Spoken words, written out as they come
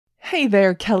Hey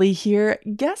there, Kelly here.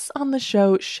 Guests on the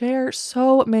show share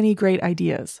so many great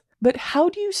ideas, but how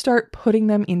do you start putting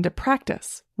them into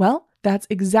practice? Well, that's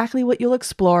exactly what you'll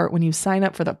explore when you sign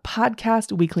up for the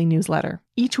podcast weekly newsletter.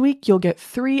 Each week, you'll get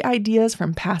 3 ideas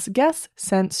from past guests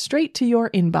sent straight to your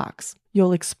inbox.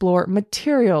 You'll explore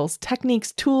materials,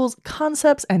 techniques, tools,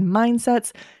 concepts, and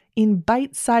mindsets in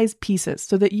bite-sized pieces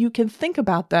so that you can think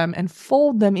about them and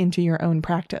fold them into your own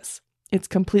practice. It's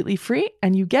completely free,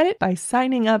 and you get it by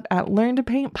signing up at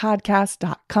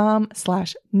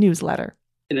learntopaintpodcast.com/newsletter.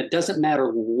 And it doesn't matter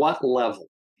what level.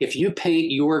 If you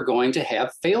paint, you are going to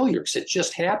have failures. It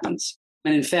just happens.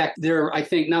 And in fact, they're, I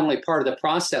think, not only part of the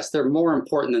process, they're more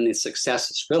important than the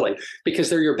successes, really, because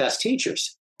they're your best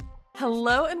teachers.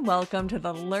 Hello and welcome to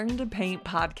the Learn to Paint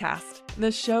podcast,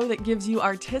 the show that gives you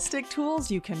artistic tools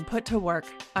you can put to work.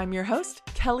 I'm your host,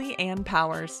 Kelly Ann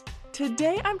Powers.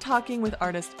 Today, I'm talking with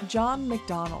artist John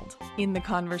MacDonald. In the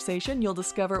conversation, you'll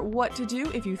discover what to do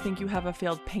if you think you have a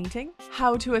failed painting,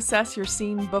 how to assess your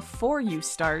scene before you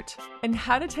start, and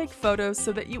how to take photos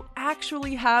so that you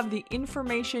actually have the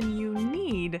information you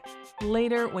need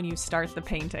later when you start the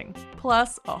painting,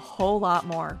 plus a whole lot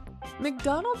more.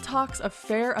 MacDonald talks a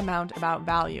fair amount about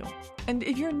value. And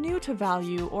if you're new to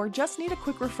value or just need a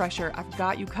quick refresher, I've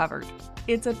got you covered.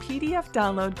 It's a PDF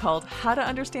download called How to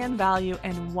Understand Value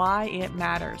and Why It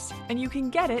Matters. And you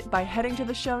can get it by heading to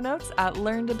the show notes at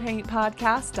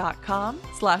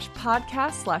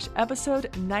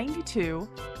learntopaintpodcast.com/podcast/episode92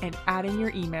 and adding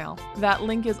your email. That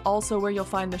link is also where you'll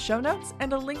find the show notes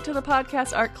and a link to the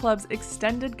Podcast Art Club's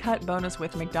extended cut bonus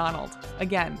with MacDonald.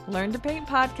 Again,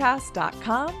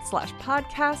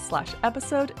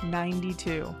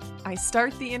 learntopaintpodcast.com/podcast/episode92. I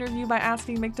start the interview by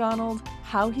asking MacDonald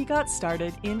how he got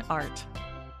started in art.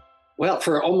 Well,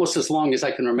 for almost as long as I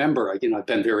can remember, I've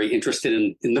been very interested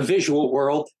in the visual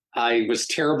world. I was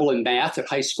terrible in math at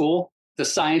high school. The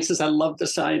sciences, I loved the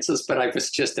sciences, but I was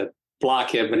just a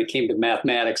blockhead when it came to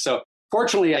mathematics. So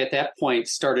fortunately, I, at that point,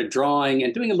 started drawing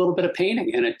and doing a little bit of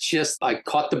painting. And I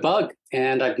caught the bug,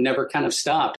 and I've never kind of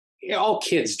stopped. All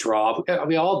kids draw.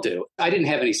 We all do. I didn't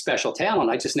have any special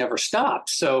talent. I just never stopped.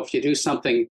 So if you do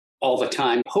something all the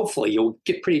time, hopefully you'll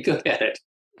get pretty good at it.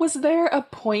 Was there a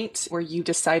point where you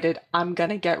decided, I'm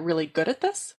going to get really good at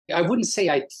this? I wouldn't say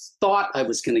I thought I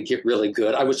was going to get really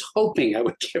good. I was hoping I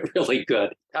would get really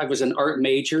good. I was an art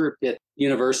major at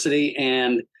university,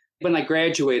 and when I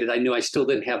graduated, I knew I still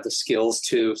didn't have the skills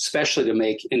especially to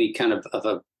make any kind of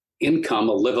a income,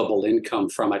 a livable income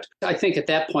from it. I think at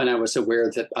that point I was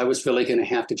aware that I was really going to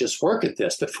have to just work at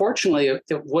this. But fortunately, it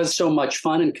was so much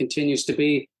fun and continues to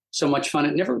be so much fun.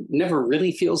 It never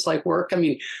really feels like work. I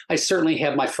mean, I certainly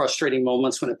have my frustrating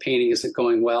moments when a painting isn't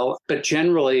going well, but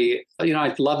generally,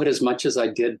 I love it as much as I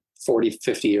did 40,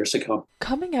 50 years ago.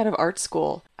 Coming out of art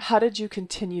school, how did you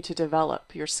continue to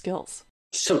develop your skills?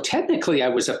 So technically, I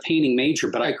was a painting major,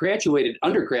 but I graduated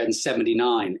undergrad in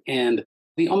 79, and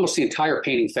almost the entire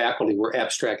painting faculty were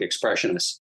abstract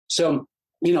expressionists. So,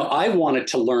 I wanted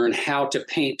to learn how to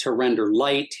paint to render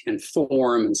light and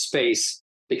form and space,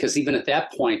 because even at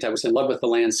that point, I was in love with the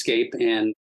landscape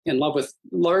and in love with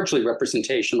largely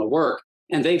representational work.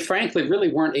 And they, frankly,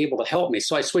 really weren't able to help me.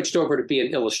 So I switched over to be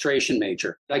an illustration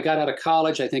major. I got out of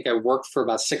college. I think I worked for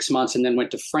about 6 months and then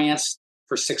went to France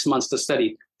for 6 months to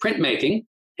study printmaking,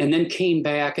 and then came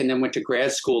back and then went to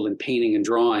grad school in painting and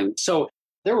drawing. So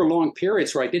there were long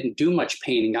periods where I didn't do much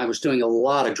painting. I was doing a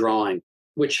lot of drawing,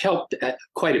 which helped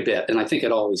quite a bit. And I think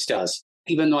it always does.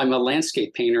 Even though I'm a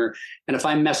landscape painter, and if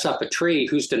I mess up a tree,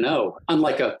 who's to know?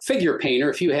 Unlike a figure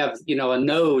painter, if you have, a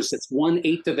nose that's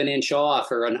 1/8 of an inch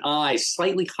off or an eye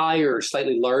slightly higher or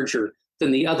slightly larger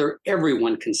than the other,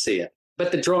 everyone can see it.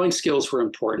 But the drawing skills were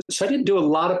important. So I didn't do a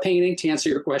lot of painting, to answer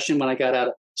your question, when I got out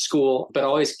of school, but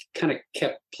always kind of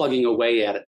kept plugging away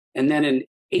at it. And then in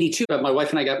 82, my wife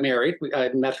and I got married. I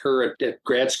met her at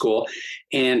grad school,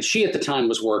 and she at the time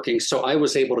was working. So I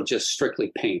was able to just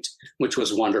strictly paint, which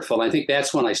was wonderful. I think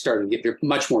that's when I started to get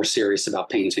much more serious about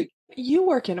painting. You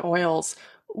work in oils.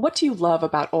 What do you love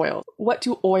about oil? What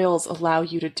do oils allow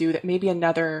you to do that maybe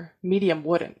another medium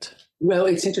wouldn't? Well,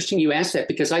 it's interesting you asked that,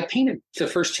 because I painted the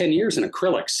first 10 years in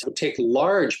acrylics. I would take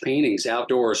large paintings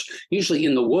outdoors, usually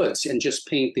in the woods, and just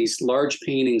paint these large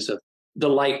paintings of the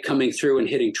light coming through and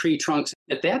hitting tree trunks.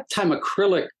 At that time,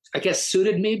 acrylic, I guess,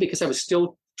 suited me because I was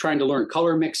still trying to learn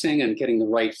color mixing and getting the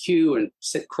right hue and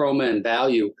chroma and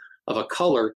value of a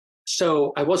color.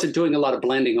 So I wasn't doing a lot of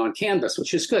blending on canvas,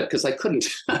 which is good because I couldn't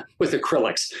with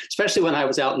acrylics, especially when I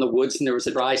was out in the woods and there was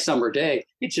a dry summer day.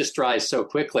 It just dries so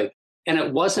quickly. And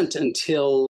it wasn't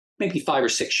until maybe 5 or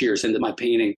 6 years into my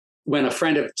painting when a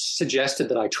friend had suggested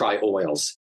that I try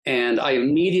oils. And I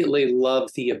immediately love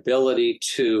the ability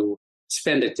to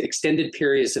spend extended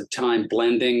periods of time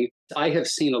blending. I have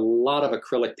seen a lot of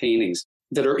acrylic paintings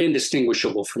that are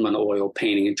indistinguishable from an oil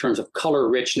painting in terms of color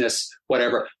richness,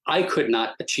 whatever. I could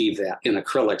not achieve that in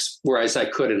acrylics, whereas I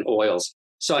could in oils.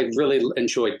 So I really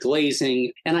enjoyed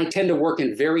glazing, and I tend to work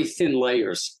in very thin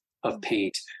layers of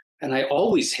paint. And I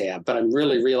always have, but I'm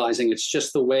really realizing it's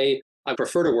just the way I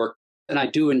prefer to work. And I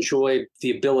do enjoy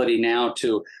the ability now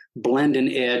to blend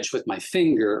an edge with my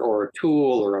finger or a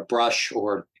tool or a brush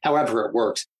or however it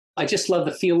works. I just love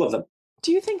the feel of them.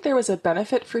 Do you think there was a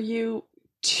benefit for you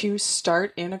to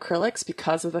start in acrylics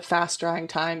because of the fast drying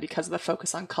time, because of the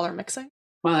focus on color mixing?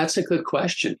 Well, that's a good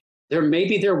question.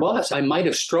 Maybe there was. I might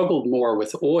have struggled more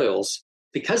with oils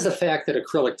because the fact that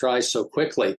acrylic dries so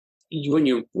quickly. When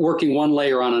you're working one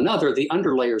layer on another, the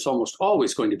underlayer is almost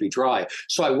always going to be dry.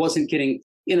 So I wasn't getting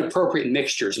inappropriate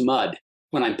mixtures, mud,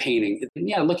 when I'm painting.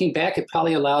 Yeah, looking back, it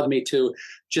probably allowed me to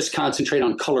just concentrate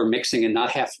on color mixing and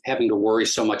not having to worry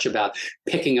so much about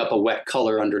picking up a wet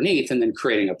color underneath and then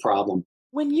creating a problem.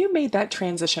 When you made that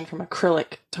transition from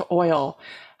acrylic to oil,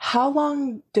 how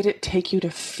long did it take you to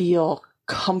feel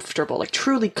comfortable, like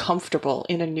truly comfortable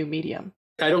in a new medium?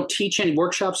 I don't teach any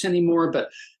workshops anymore, but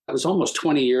it was almost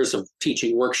 20 years of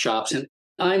teaching workshops. And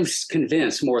I'm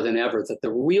convinced more than ever that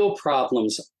the real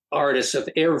problems artists of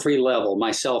every level,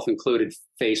 myself included,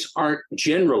 face aren't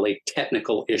generally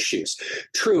technical issues.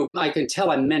 True, I can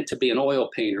tell I'm meant to be an oil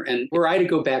painter. And were I to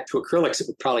go back to acrylics, it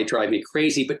would probably drive me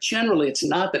crazy. But generally, it's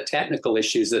not the technical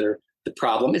issues that are the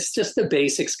problem. It's just the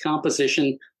basics,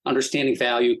 composition, understanding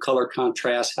value, color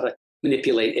contrast, how to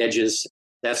manipulate edges,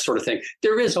 that sort of thing.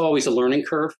 There is always a learning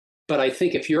curve. But I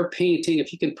think if you're painting,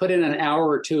 if you can put in an hour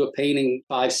or two of painting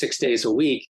 5-6 days a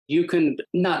week, you can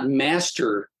not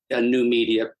master a new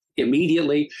media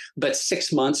immediately, but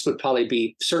 6 months would probably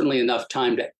be certainly enough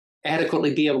time to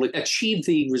adequately be able to achieve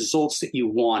the results that you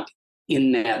want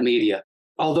in that media.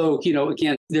 Although,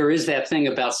 again, there is that thing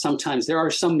about sometimes there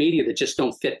are some media that just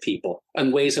don't fit people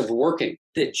and ways of working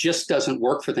that just doesn't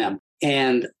work for them.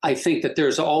 And I think that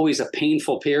there's always a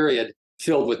painful period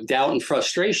filled with doubt and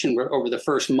frustration over the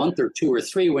first month or 2 or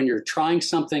 3 when you're trying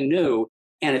something new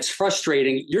and it's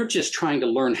frustrating. You're just trying to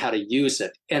learn how to use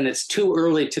it. And it's too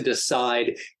early to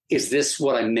decide, is this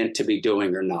what I'm meant to be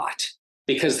doing or not?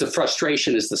 Because the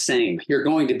frustration is the same. You're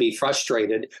going to be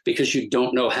frustrated because you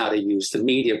don't know how to use the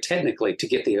media technically to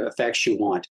get the effects you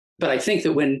want. But I think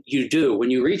that when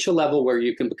you reach a level where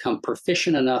you can become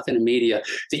proficient enough in a media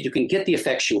that you can get the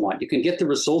effects you want, you can get the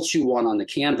results you want on the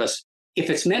canvas. If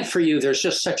it's meant for you, there's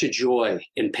just such a joy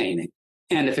in painting.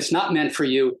 And if it's not meant for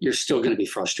you, you're still going to be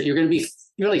frustrated. You're going to be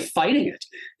really fighting it.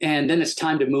 And then it's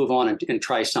time to move on and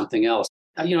try something else.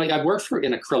 I've worked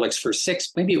in acrylics for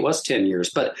 6, maybe it was 10 years.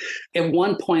 But at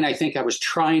one point, I think I was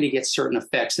trying to get certain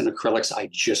effects in acrylics I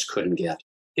just couldn't get.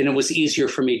 And it was easier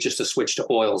for me just to switch to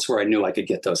oils where I knew I could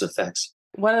get those effects.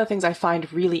 One of the things I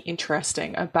find really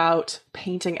interesting about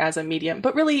painting as a medium,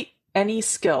 but really any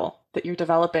skill that you're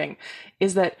developing,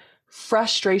 is that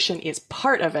frustration is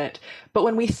part of it. But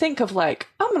when we think of I'm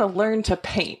going to learn to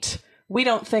paint, we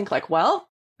don't think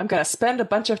I'm going to spend a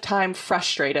bunch of time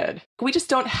frustrated. We just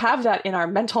don't have that in our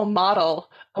mental model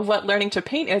of what learning to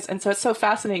paint is. And so it's so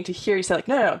fascinating to hear you say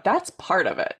no, that's part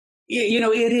of it.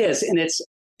 It is. And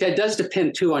that does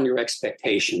depend too on your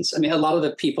expectations. I mean, a lot of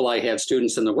the people I have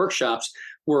students in the workshops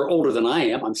were older than I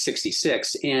am. I'm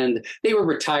 66, and they were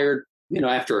retired,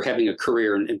 after having a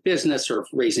career in business or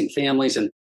raising families, and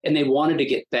they wanted to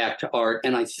get back to art.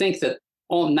 And I think that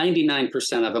all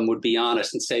 99% of them would be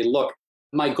honest and say, look,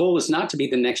 my goal is not to be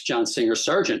the next John Singer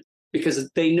Sargent, because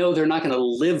they know they're not going to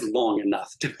live long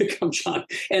enough to become John.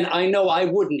 And I know I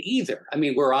wouldn't either. I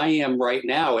mean, where I am right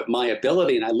now at my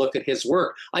ability, and I look at his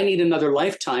work, I need another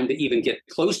lifetime to even get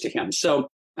close to him. So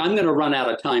I'm going to run out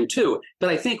of time too. But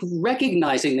I think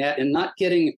recognizing that and not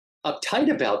getting uptight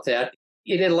about that,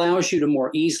 it allows you to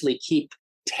more easily keep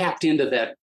tapped into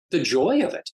the joy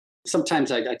of it.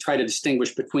 Sometimes I try to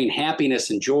distinguish between happiness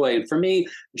and joy. And for me,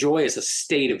 joy is a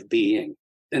state of being.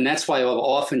 And that's why I'll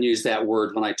often use that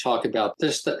word when I talk about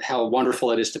this, how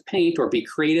wonderful it is to paint or be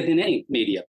creative in any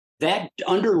media. That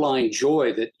underlying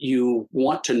joy that you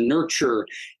want to nurture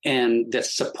and that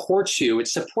supports you, it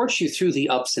supports you through the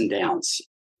ups and downs.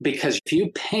 Because if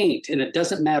you paint, and it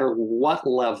doesn't matter what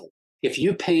level, if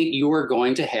you paint, you are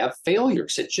going to have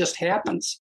failures. It just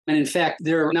happens. And in fact,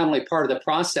 they're not only part of the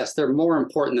process, they're more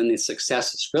important than the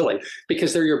successes, really,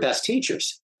 because they're your best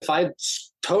teachers. If I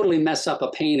totally mess up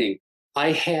a painting,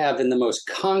 I have in the most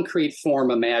concrete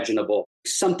form imaginable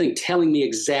something telling me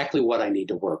exactly what I need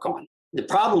to work on. The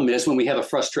problem is when we have a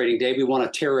frustrating day, we want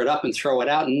to tear it up and throw it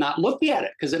out and not look at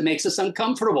it because it makes us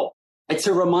uncomfortable. It's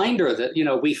a reminder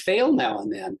that, we fail now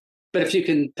and then. But if you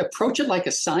can approach it like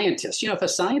a scientist, if a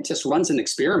scientist runs an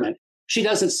experiment, she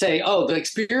doesn't say, oh, the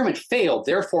experiment failed,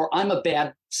 therefore I'm a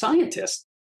bad scientist.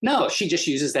 No, she just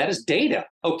uses that as data.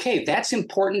 Okay, that's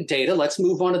important data. Let's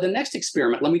move on to the next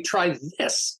experiment. Let me try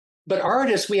this. But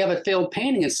artists, we have a failed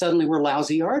painting and suddenly we're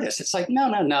lousy artists. It's like,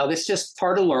 no. That's just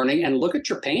part of learning, and look at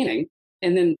your painting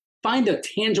and then find the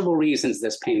tangible reasons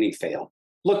this painting failed.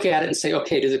 Look at it and say,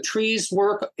 okay, do the trees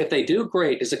work? If they do,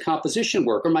 great. Does the composition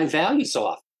work? Are my values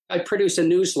off? I produced a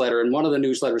newsletter, and one of the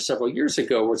newsletters several years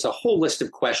ago was a whole list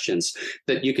of questions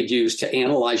that you could use to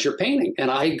analyze your painting. And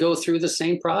I go through the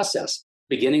same process,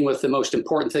 beginning with the most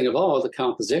important thing of all, the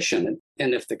composition.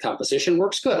 And if the composition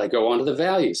works, good. I go on to the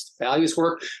values. The values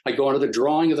work. I go on to the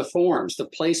drawing of the forms, the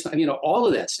placement, all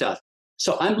of that stuff.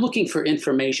 So I'm looking for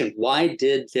information. Why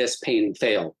did this painting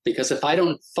fail? Because if I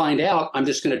don't find out, I'm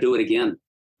just going to do it again.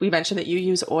 We mentioned that you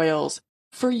use oils.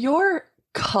 For your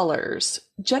colors,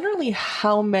 generally,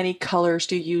 how many colors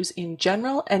do you use in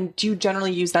general? And do you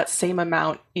generally use that same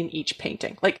amount in each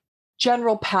painting? Like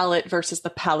general palette versus the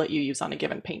palette you use on a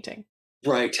given painting?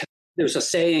 Right. There's a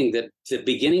saying that the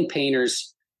beginning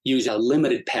painters use a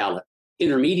limited palette.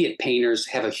 Intermediate painters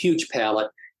have a huge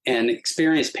palette, and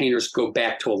experienced painters go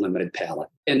back to a limited palette.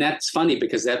 And that's funny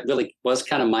because that really was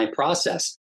kind of my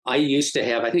process. I used to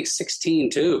have, I think, 16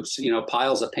 tubes,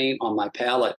 piles of paint on my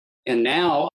palette. And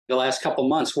now, the last couple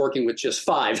months, working with just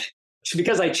 5.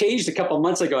 Because I changed a couple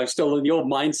months ago, I'm still in the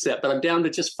old mindset, but I'm down to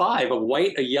just 5, a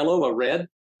white, a yellow, a red,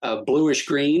 a bluish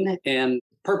green, and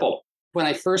purple. When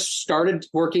I first started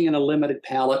working in a limited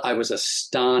palette, I was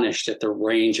astonished at the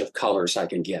range of colors I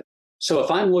can get. So if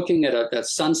I'm looking at a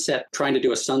sunset, trying to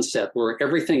do a sunset where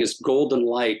everything is golden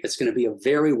light, it's going to be a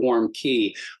very warm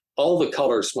key. All the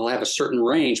colors will have a certain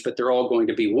range, but they're all going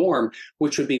to be warm,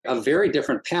 which would be a very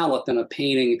different palette than a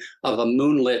painting of a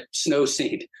moonlit snow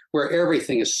scene where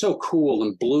everything is so cool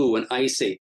and blue and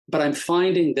icy. But I'm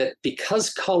finding that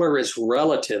because color is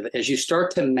relative, as you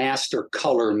start to master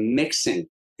color mixing,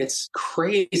 it's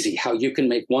crazy how you can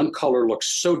make one color look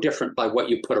so different by what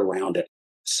you put around it.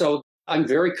 So I'm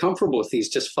very comfortable with these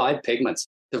just 5 pigments.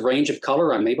 The range of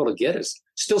color I'm able to get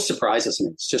still surprises me.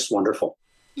 It's just wonderful.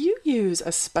 You use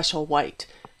a special white.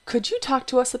 Could you talk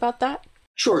to us about that?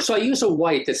 Sure. So I use a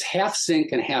white that's half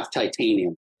zinc and half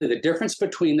titanium. The difference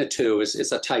between the two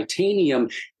is a titanium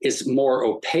is more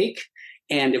opaque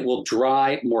and it will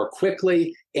dry more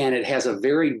quickly, and it has a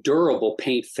very durable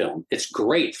paint film. It's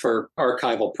great for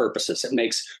archival purposes. It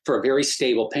makes for a very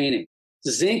stable painting.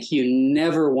 Zinc you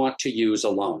never want to use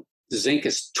alone. Zinc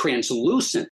is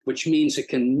translucent, which means it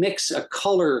can mix a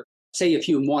color. Say if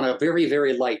you want a very,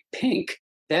 very light pink,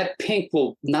 that pink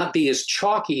will not be as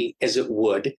chalky as it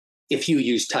would if you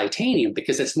use titanium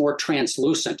because it's more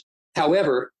translucent.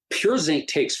 However, pure zinc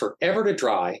takes forever to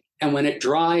dry, and when it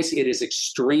dries, it is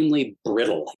extremely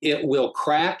brittle. It will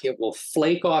crack, it will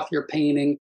flake off your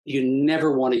painting. You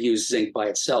never want to use zinc by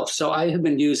itself. So I have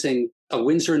been using a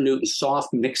Winsor & Newton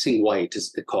soft mixing white,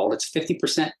 is it called. It's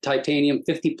 50% titanium,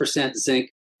 50%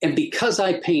 zinc. And because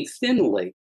I paint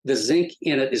thinly, the zinc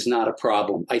in it is not a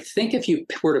problem. I think if you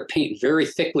were to paint very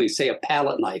thickly, say a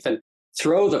palette knife, and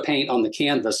throw the paint on the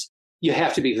canvas, you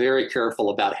have to be very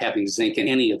careful about having zinc in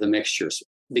any of the mixtures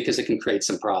because it can create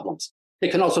some problems. It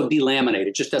can also delaminate.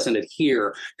 It just doesn't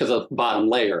adhere to the bottom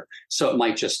layer, so it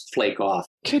might just flake off.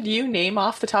 Could you name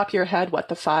off the top of your head what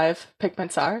the 5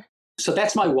 pigments are? So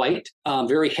that's my white. I'm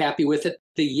very happy with it.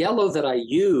 The yellow that I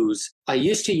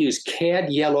used to use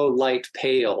Cad Yellow Light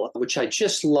Pale, which I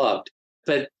just loved.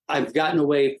 But I've gotten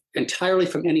away entirely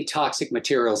from any toxic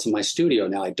materials in my studio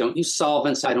now. I don't use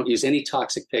solvents. I don't use any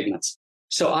toxic pigments.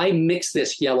 So I mix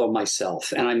this yellow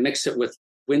myself, and I mix it with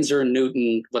Winsor &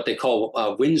 Newton, what they call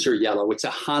Windsor yellow. It's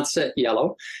a Hansa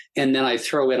yellow. And then I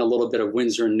throw in a little bit of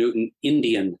Winsor & Newton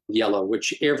Indian yellow,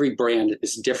 which every brand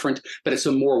is different, but it's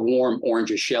a more warm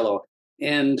orangish yellow.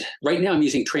 And right now I'm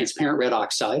using transparent red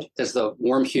oxide as the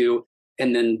warm hue,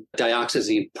 and then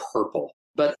dioxazine purple.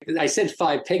 But I said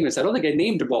 5 pigments. I don't think I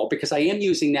named them all because I am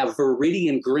using now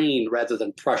Viridian green rather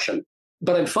than Prussian.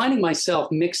 But I'm finding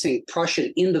myself mixing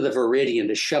Prussian into the Viridian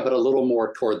to shove it a little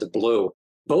more toward the blue.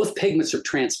 Both pigments are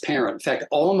transparent. In fact,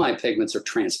 all my pigments are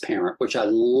transparent, which I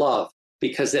love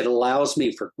because it allows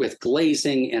me with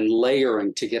glazing and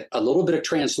layering to get a little bit of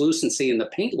translucency in the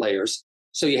paint layers.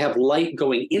 So you have light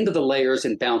going into the layers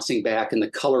and bouncing back, and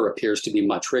the color appears to be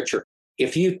much richer.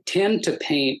 If you tend to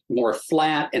paint more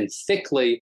flat and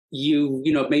thickly,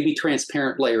 maybe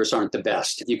transparent layers aren't the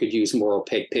best. You could use more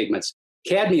opaque pigments.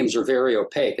 Cadmiums are very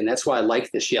opaque, and that's why I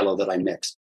like this yellow that I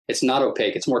mixed. It's not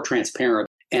opaque. It's more transparent.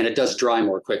 And it does dry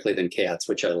more quickly than CADs,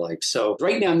 which I like. So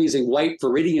right now I'm using white,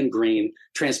 viridian green,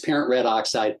 transparent red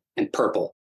oxide, and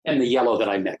purple, and the yellow that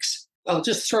I mix. I'll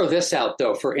just throw this out,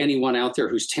 though, for anyone out there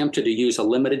who's tempted to use a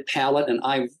limited palette. And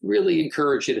I really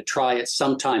encourage you to try it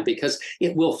sometime because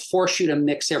it will force you to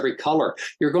mix every color.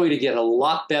 You're going to get a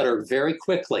lot better very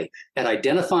quickly at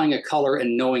identifying a color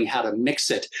and knowing how to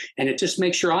mix it. And it just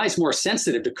makes your eyes more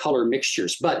sensitive to color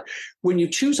mixtures. But when you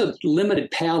choose a limited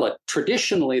palette,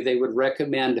 traditionally, they would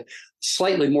recommend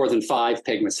slightly more than 5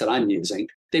 pigments that I'm using.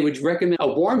 They would recommend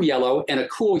a warm yellow and a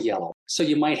cool yellow. So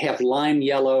you might have lime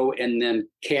yellow and then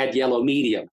CAD yellow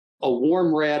medium, a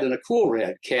warm red and a cool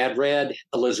red, CAD red,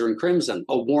 alizarin crimson,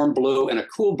 a warm blue and a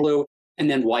cool blue, and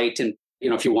then white. And,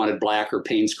 if you wanted black or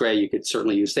Payne's gray, you could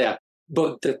certainly use that.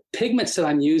 But the pigments that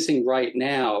I'm using right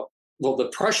now, well, the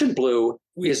Prussian blue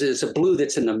is a blue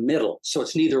that's in the middle. So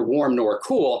it's neither warm nor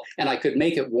cool, and I could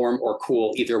make it warm or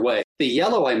cool either way. The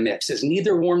yellow I mix is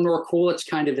neither warm nor cool. It's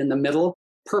kind of in the middle.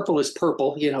 Purple is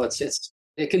purple.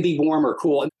 It can be warm or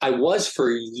cool. I was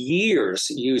for years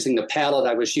using the palette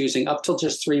I was using up till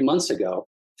just 3 months ago.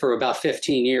 For about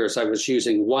 15 years, I was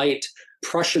using white,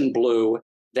 Prussian blue,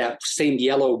 that same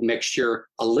yellow mixture,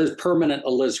 permanent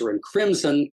alizarin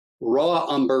crimson, raw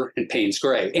umber, and Payne's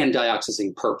gray, and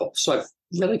dioxazine purple. So I've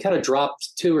really kind of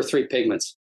dropped 2 or 3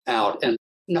 pigments out and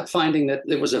not finding that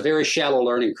it was a very shallow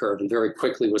learning curve and very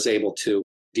quickly was able to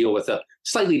deal with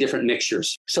slightly different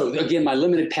mixtures. So again, my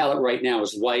limited palette right now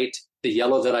is white, the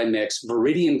yellow that I mix,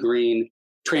 viridian green,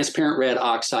 transparent red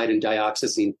oxide, and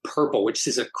dioxazine purple, which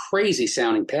is a crazy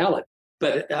sounding palette,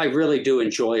 but I really do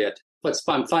enjoy it. What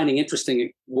I'm finding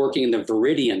interesting working in the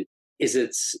viridian is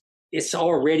it's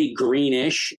already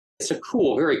greenish. It's a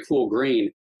cool, very cool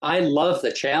green. I love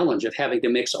the challenge of having to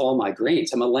mix all my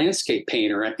greens. I'm a landscape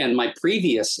painter, and my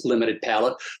previous limited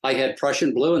palette, I had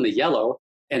Prussian blue and the yellow,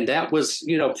 and that was,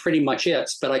 pretty much it.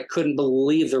 But I couldn't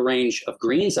believe the range of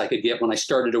greens I could get when I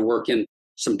started to work in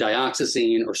some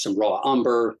dioxazine or some raw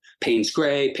umber, Payne's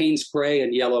gray. Payne's gray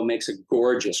and yellow makes a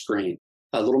gorgeous green,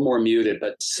 a little more muted.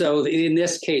 But so in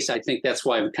this case, I think that's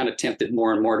why I'm kind of tempted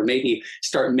more and more to maybe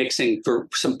start mixing for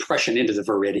some Prussian into the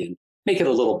viridian, make it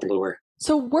a little bluer.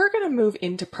 So we're going to move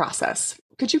into process.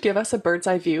 Could you give us a bird's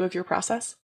eye view of your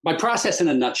process? My process in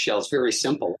a nutshell is very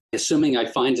simple. Assuming I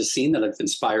find a scene that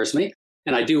inspires me,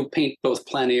 and I do paint both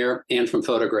plein air and from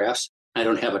photographs. I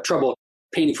don't have a trouble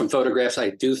painting from photographs.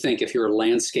 I do think if you're a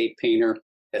landscape painter,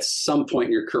 at some point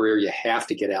in your career, you have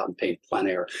to get out and paint plein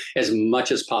air as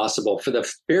much as possible for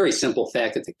the very simple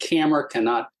fact that the camera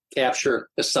cannot capture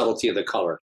the subtlety of the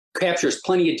color. Captures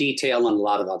plenty of detail and a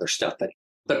lot of other stuff.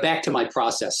 But back to my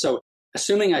process. So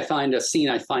assuming I find a scene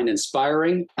I find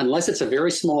inspiring, unless it's a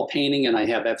very small painting and I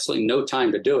have absolutely no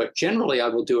time to do it, generally I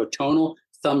will do a tonal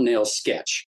thumbnail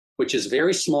sketch, which is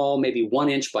very small, maybe 1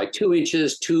 inch by 2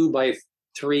 inches, 2 by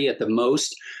 3 at the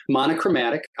most,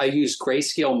 monochromatic. I use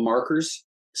grayscale markers,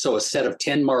 so a set of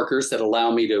 10 markers that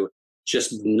allow me to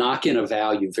just knock in a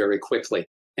value very quickly.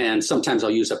 And sometimes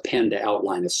I'll use a pen to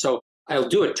outline it. So I'll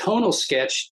do a tonal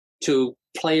sketch to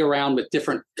play around with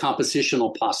different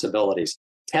compositional possibilities,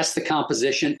 test the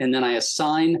composition, and then I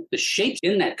assign the shapes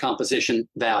in that composition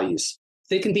values.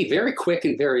 They can be very quick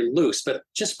and very loose, but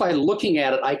just by looking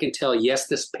at it, I can tell, yes,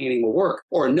 this painting will work,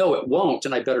 or no, it won't,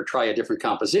 and I better try a different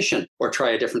composition or try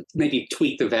a different, maybe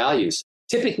tweak the values.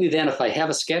 Typically then, if I have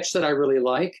a sketch that I really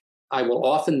like, I will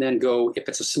often then go, if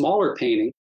it's a smaller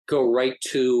painting, go right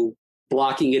to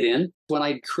blocking it in. When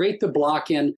I create the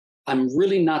block in, I'm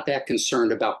really not that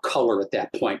concerned about color at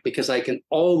that point because I can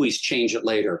always change it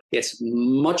later. It's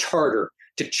much harder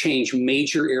to change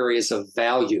major areas of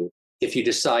value if you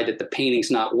decide that the painting's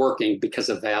not working because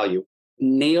of value.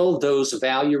 Nail those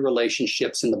value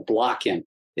relationships in the block in.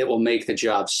 It will make the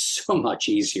job so much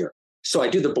easier. So I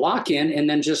do the block in and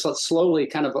then just slowly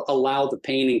kind of allow the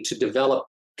painting to develop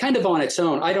kind of on its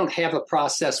own. I don't have a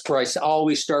process where I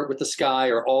always start with the sky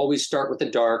or always start with the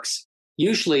darks.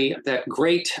 Usually that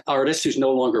great artist who's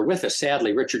no longer with us,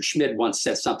 sadly, Richard Schmid once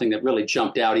said something that really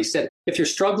jumped out. He said, if you're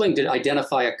struggling to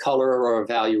identify a color or a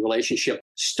value relationship,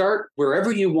 start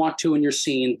wherever you want to in your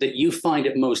scene that you find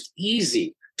it most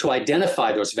easy to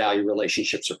identify those value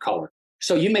relationships or color.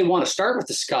 So you may want to start with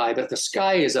the sky, but if the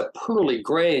sky is a pearly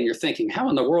gray and you're thinking, how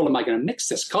in the world am I going to mix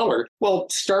this color? Well,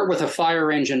 start with a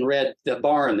fire engine red, the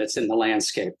barn that's in the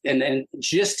landscape, and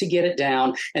just to get it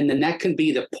down. And then that can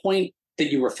be the point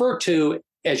that you refer to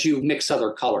as you mix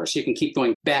other colors. You can keep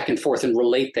going back and forth and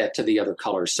relate that to the other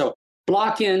colors. So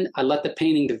block in, I let the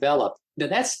painting develop. Now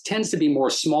that tends to be more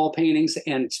small paintings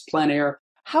and it's plein air.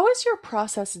 How is your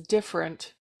process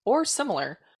different or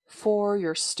similar for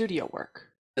your studio work?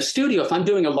 The studio, if I'm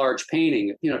doing a large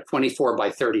painting, 24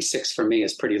 by 36 for me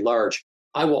is pretty large.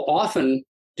 I will often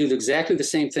do exactly the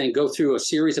same thing, go through a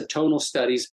series of tonal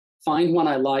studies, find one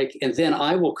I like, and then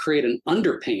I will create an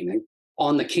underpainting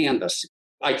on the canvas.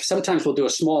 I sometimes will do a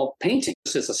small painting.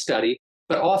 This is a study,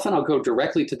 but often I'll go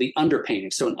directly to the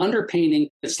underpainting. So an underpainting,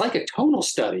 it's like a tonal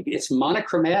study. It's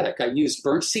monochromatic. I use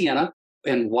burnt sienna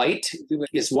and white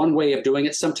is one way of doing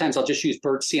it. Sometimes I'll just use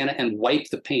burnt sienna and wipe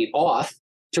the paint off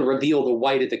to reveal the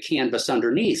white of the canvas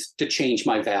underneath to change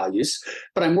my values.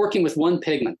 But I'm working with one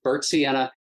pigment, burnt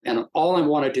sienna, and all I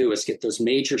want to do is get those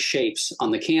major shapes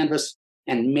on the canvas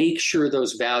and make sure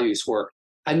those values work.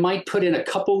 I might put in a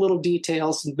couple little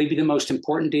details, maybe the most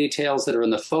important details that are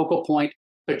in the focal point,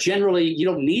 but generally you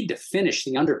don't need to finish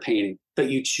the underpainting, but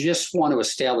you just want to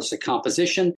establish the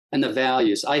composition and the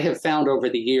values. I have found over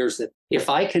the years that if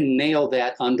I can nail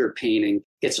that underpainting,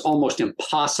 it's almost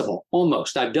impossible.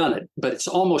 I've done it, but it's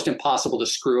almost impossible to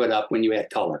screw it up when you add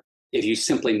color. If you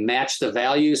simply match the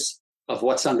values of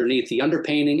what's underneath the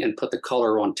underpainting and put the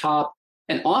color on top,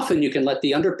 and often you can let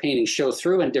the underpainting show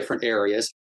through in different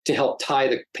areas to help tie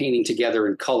the painting together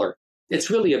in color. It's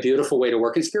really a beautiful way to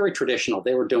work. It's very traditional.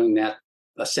 They were doing that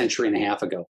a century and a half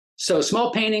ago. So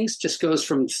small paintings just goes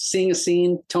from seeing a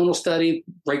scene, tonal study,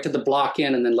 right to the block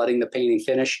in, and then letting the painting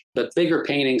finish. But bigger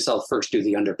paintings, I'll first do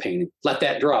the underpainting, let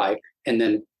that dry, and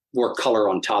then work color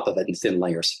on top of it in thin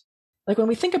layers. Like when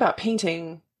we think about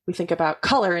painting, we think about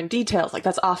color and details. Like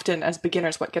that's often, as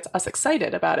beginners, what gets us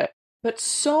excited about it. But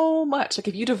so much, like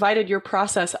if you divided your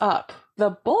process up,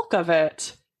 the bulk of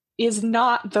it is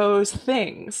not those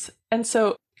things. And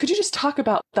so could you just talk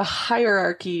about the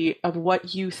hierarchy of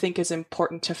what you think is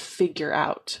important to figure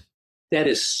out? That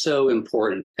is so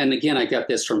important. And again, I got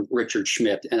this from Richard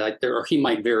Schmidt, or he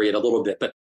might vary it a little bit.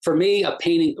 But for me, a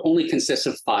painting only consists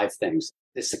of 5 things.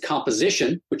 It's the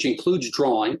composition, which includes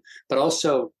drawing, but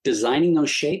also designing those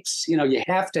shapes. You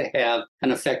have to have an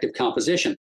effective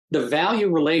composition. The value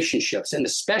relationships, and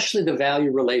especially the value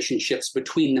relationships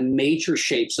between the major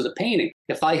shapes of the painting.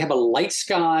 If I have a light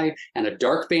sky and a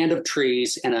dark band of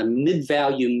trees and a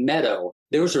mid-value meadow,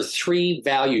 those are 3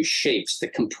 value shapes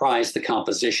that comprise the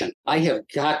composition. I have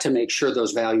got to make sure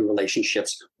those value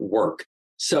relationships work.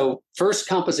 So first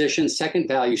composition, second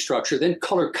value structure, then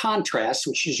color contrast,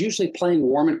 which is usually playing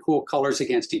warm and cool colors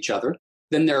against each other.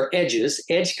 Then there are edges.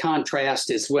 Edge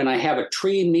contrast is when I have a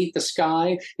tree meet the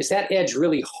sky. Is that edge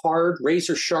really hard,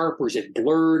 razor sharp, or is it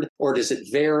blurred, or does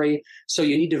it vary? So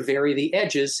you need to vary the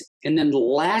edges. And then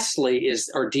lastly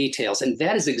is our details. And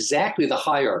that is exactly the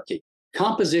hierarchy.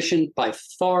 Composition by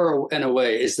far and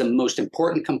away is the most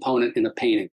important component in a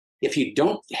painting. If you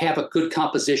don't have a good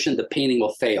composition, the painting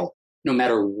will fail, no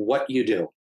matter what you do.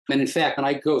 And in fact, when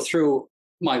I go through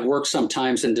my work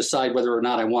sometimes and decide whether or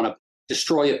not I want to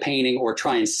destroy a painting or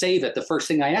try and save it, the first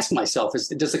thing I ask myself is,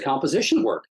 does the composition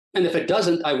work? And if it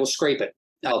doesn't, I will scrape it.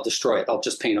 I'll destroy it. I'll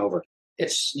just paint over.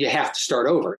 You have to start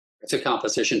over if the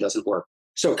composition doesn't work.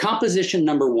 So composition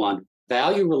number 1,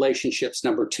 value relationships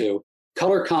number 2,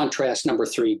 color contrast number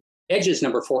 3, edges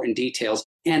number 4, and details.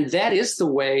 And that is the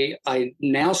way I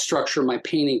now structure my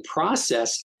painting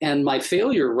process. And my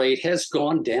failure rate has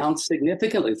gone down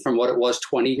significantly from what it was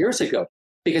 20 years ago.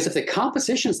 Because if the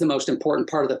composition is the most important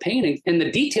part of the painting and the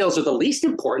details are the least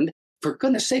important, for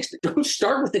goodness sakes, don't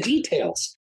start with the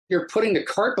details. You're putting the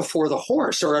cart before the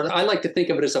horse, or I like to think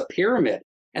of it as a pyramid.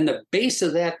 And the base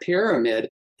of that pyramid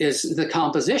is the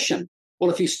composition. Well,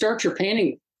 if you start your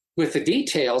painting with the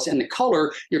details and the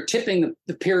color, you're tipping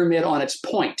the pyramid on its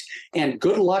point. And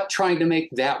good luck trying to make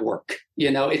that work.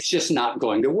 It's just not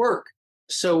going to work.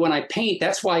 So when I paint,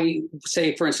 that's why,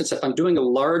 say, for instance, if I'm doing a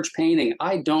large painting,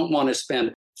 I don't want to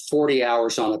spend 40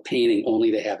 hours on a painting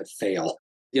only to have it fail.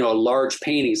 A large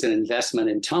painting is an investment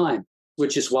in time,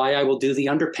 which is why I will do the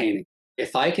underpainting.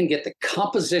 If I can get the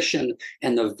composition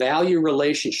and the value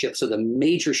relationships of the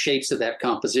major shapes of that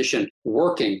composition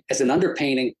working as an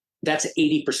underpainting, that's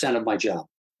 80% of my job.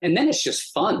 And then it's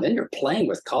just fun. Then you're playing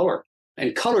with color.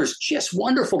 And color is just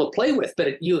wonderful to play with,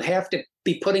 but you have to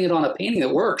be putting it on a painting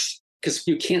that works. Because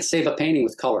you can't save a painting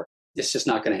with color. It's just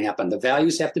not going to happen. The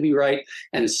values have to be right,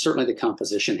 and certainly the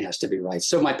composition has to be right.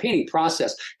 So my painting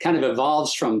process kind of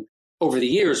evolves from, over the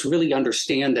years, really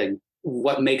understanding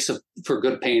what makes for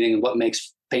good painting and what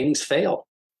makes paintings fail.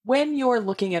 When you're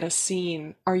looking at a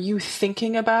scene, are you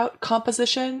thinking about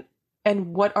composition?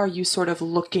 And what are you sort of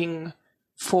looking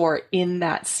for in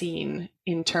that scene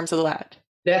in terms of that?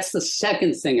 That's the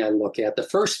second thing I look at. The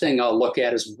first thing I'll look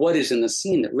at is what is in the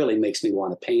scene that really makes me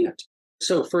want to paint it.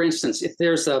 So, for instance, if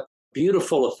there's a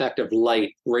beautiful effect of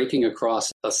light breaking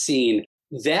across a scene,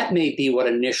 that may be what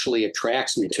initially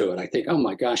attracts me to it. I think, oh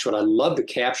my gosh, what I love to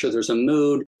capture. There's a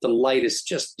mood. The light is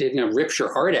just, rips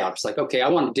your heart out. It's like, okay, I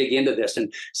want to dig into this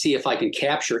and see if I can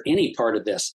capture any part of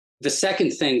this. The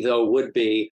second thing, though, would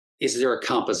be, is there a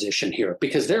composition here?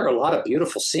 Because there are a lot of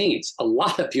beautiful scenes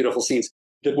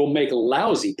that will make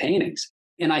lousy paintings.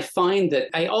 And I find that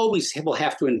I always will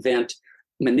have to invent,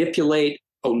 manipulate,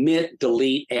 omit,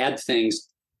 delete, add things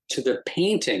to the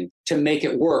painting to make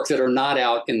it work that are not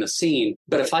out in the scene.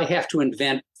 But if I have to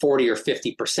invent 40 or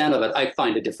 50% of it, I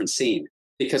find a different scene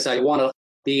because I want to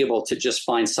be able to just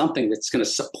find something that's going to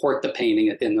support the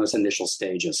painting in those initial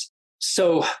stages.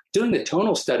 So doing the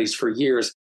tonal studies for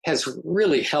years has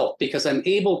really helped because I'm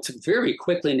able to very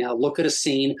quickly now look at a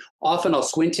scene. Often I'll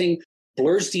squinting,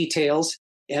 blurs details,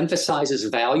 emphasizes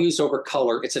values over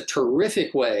color. It's a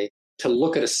terrific way to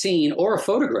look at a scene or a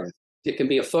photograph. It can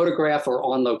be a photograph or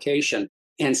on location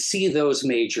and see those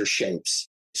major shapes.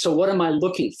 So what am I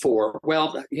looking for?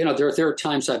 Well, there are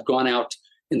times I've gone out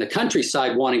in the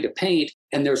countryside wanting to paint,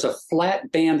 and there's a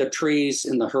flat band of trees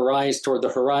in the horizon toward the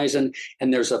horizon,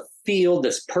 and there's a field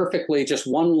that's perfectly just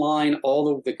one line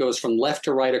that goes from left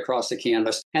to right across the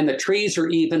canvas, and the trees are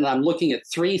even. I'm looking at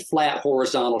 3 flat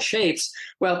horizontal shapes.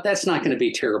 Well, that's not going to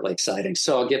be terribly exciting,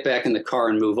 so I'll get back in the car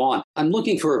and move on. I'm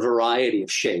looking for a variety of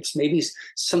shapes, maybe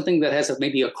something that has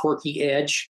maybe a quirky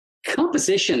edge.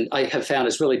 Composition, I have found,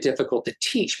 is really difficult to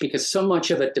teach because so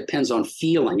much of it depends on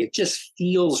feeling. It just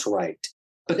feels right.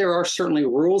 But there are certainly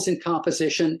rules in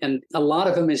composition, and a lot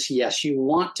of them is, yes, you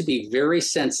want to be very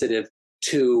sensitive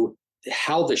to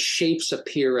how the shapes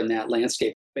appear in that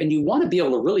landscape. And you want to be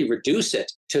able to really reduce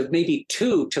it to maybe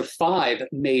 2 to 5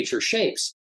 major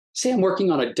shapes. Say I'm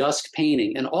working on a dusk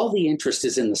painting, and all the interest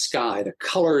is in the sky, the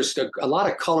colors, a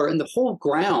lot of color, and the whole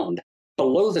ground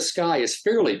below the sky is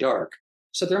fairly dark.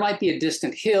 So there might be a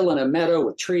distant hill and a meadow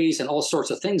with trees and all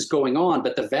sorts of things going on,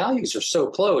 but the values are so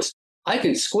close. I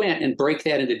can squint and break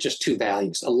that into just 2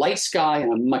 values, a light sky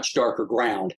and a much darker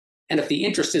ground. And if the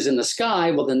interest is in the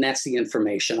sky, well, then that's the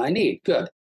information I need. Good.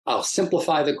 I'll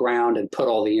simplify the ground and put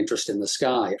all the interest in the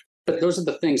sky. But those are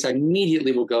the things I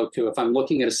immediately will go to if I'm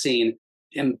looking at a scene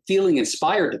and feeling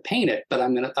inspired to paint it. But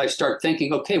I start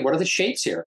thinking, okay, what are the shapes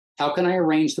here? How can I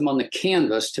arrange them on the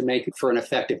canvas to make it for an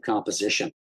effective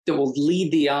composition that will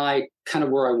lead the eye kind of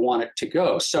where I want it to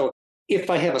go? So if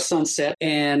I have a sunset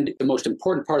and the most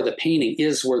important part of the painting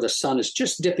is where the sun is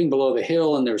just dipping below the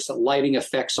hill and there's some lighting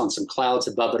effects on some clouds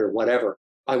above it or whatever,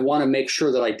 I want to make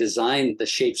sure that I design the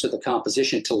shapes of the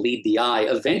composition to lead the eye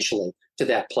eventually to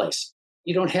that place.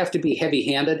 You don't have to be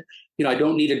heavy-handed. I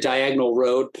don't need a diagonal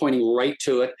road pointing right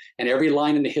to it and every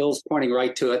line in the hills pointing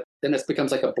right to it. Then it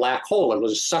becomes like a black hole. It will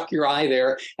just suck your eye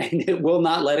there and it will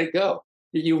not let it go.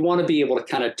 You want to be able to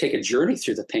kind of take a journey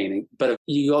through the painting, but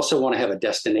you also want to have a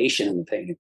destination in the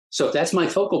painting. So if that's my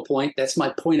focal point, that's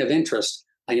my point of interest,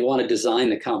 and you want to design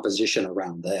the composition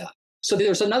around that. So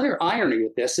there's another irony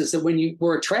with this is that when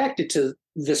we're attracted to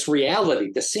this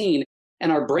reality, the scene,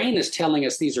 and our brain is telling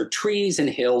us these are trees and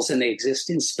hills and they exist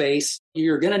in space,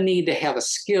 you're going to need to have a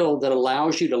skill that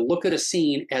allows you to look at a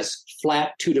scene as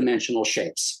flat 2-dimensional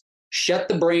shapes. Shut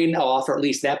the brain off, or at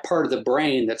least that part of the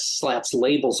brain that slaps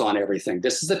labels on everything.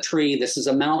 This is a tree, this is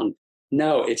a mountain.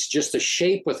 No, it's just a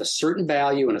shape with a certain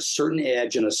value and a certain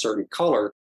edge and a certain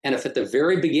color. And if at the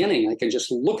very beginning I can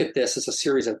just look at this as a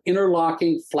series of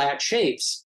interlocking flat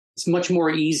shapes, it's much more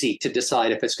easy to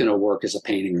decide if it's going to work as a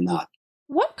painting or not.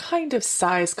 What kind of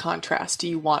size contrast do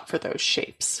you want for those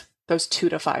shapes, those 2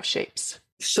 to 5 shapes?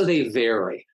 So they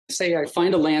vary. Say I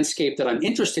find a landscape that I'm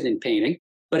interested in painting,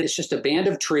 but it's just a band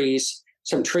of trees,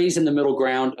 some trees in the middle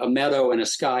ground, a meadow, and a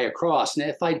sky across. And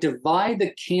if I divide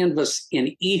the canvas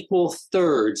in equal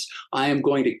thirds, I am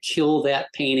going to kill that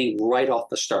painting right off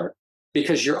the start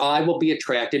because your eye will be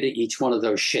attracted to each one of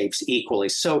those shapes equally.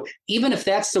 So even if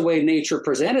that's the way nature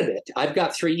presented it, I've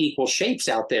got 3 equal shapes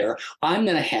out there, I'm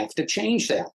going to have to change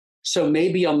that. So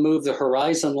maybe I'll move the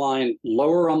horizon line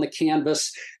lower on the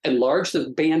canvas, enlarge the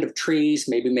band of trees,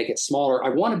 maybe make it smaller. I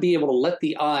want to be able to let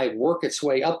the eye work its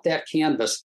way up that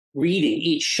canvas, reading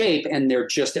each shape, and they're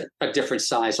just a different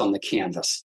size on the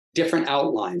canvas, different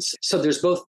outlines. So there's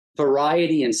both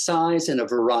variety in size and a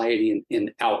variety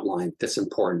in outline that's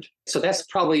important. So that's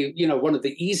probably, one of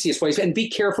the easiest ways. And be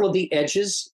careful of the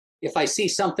edges. If I see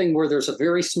something where there's a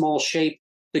very small shape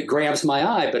that grabs my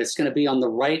eye, but it's going to be on the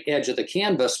right edge of the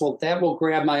canvas, well, that will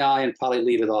grab my eye and probably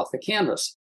lead it off the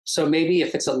canvas. So maybe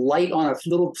if it's a light on a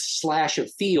little slash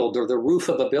of field or the roof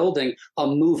of a building,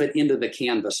 I'll move it into the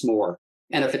canvas more.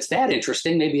 And if it's that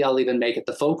interesting, maybe I'll even make it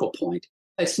the focal point.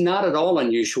 It's not at all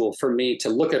unusual for me to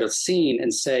look at a scene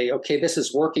and say, okay, this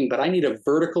is working, but I need a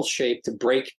vertical shape to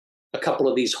break a couple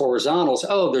of these horizontals.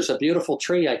 Oh, there's a beautiful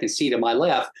tree I can see to my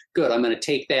left. Good. I'm going to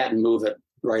take that and move it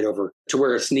right over to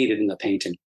where it's needed in the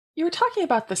painting. You were talking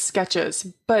about the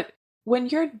sketches, but when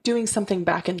you're doing something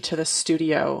back into the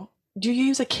studio, do you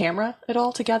use a camera at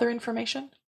all to gather information?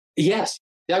 Yes,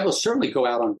 I will certainly go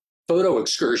out on photo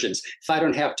excursions if I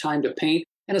don't have time to paint.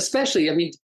 And especially, I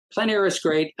mean, plein air is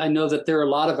great. I know that there are a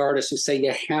lot of artists who say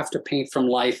you have to paint from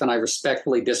life, and I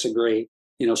respectfully disagree.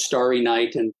 You know, Starry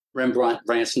Night and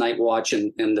Rembrandt's Night Watch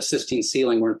and the Sistine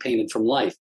Ceiling weren't painted from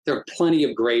life. There are plenty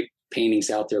of great paintings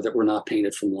out there that were not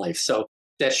painted from life. So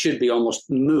that should be almost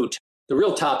moot. The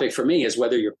real topic for me is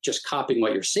whether you're just copying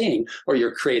what you're seeing or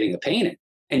you're creating a painting.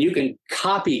 And you can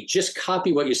just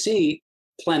copy what you see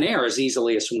plein air as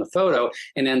easily as from the photo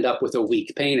and end up with a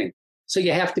weak painting. So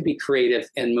you have to be creative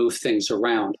and move things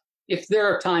around. If there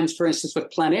are times, for instance,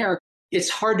 with plein air, it's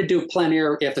hard to do plein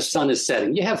air if the sun is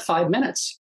setting. You have 5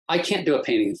 minutes. I can't do a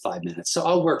painting in 5 minutes, so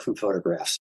I'll work from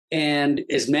photographs. And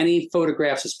as many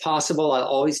photographs as possible, I'll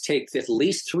always take at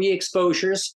least 3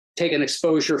 exposures, take an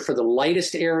exposure for the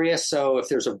lightest area. So if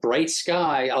there's a bright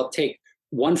sky, I'll take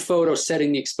 1 photo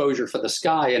setting the exposure for the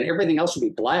sky and everything else will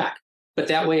be black. But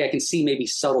that way I can see maybe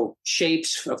subtle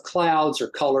shapes of clouds or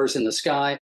colors in the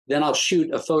sky. Then I'll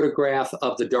shoot a photograph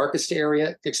of the darkest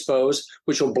area exposed,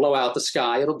 which will blow out the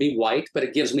sky. It'll be white, but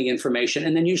it gives me information.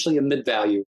 And then usually a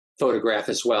mid-value photograph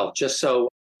as well, just so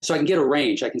I can get a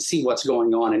range. I can see what's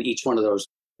going on in each one of those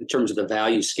in terms of the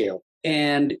value scale.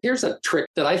 And here's a trick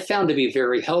that I found to be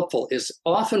very helpful is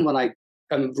often when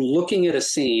I'm looking at a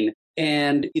scene,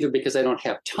 and either because I don't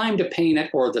have time to paint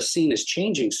it or the scene is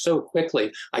changing so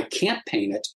quickly, I can't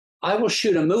paint it, I will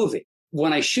shoot a movie.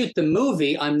 When I shoot the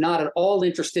movie, I'm not at all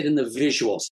interested in the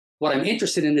visuals. What I'm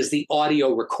interested in is the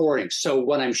audio recording. So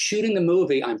when I'm shooting the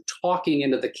movie, I'm talking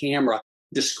into the camera,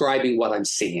 describing what I'm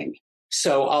seeing.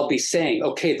 So I'll be saying,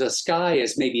 okay, the sky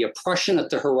is maybe a Prussian at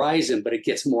the horizon, but it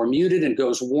gets more muted and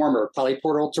goes warmer, probably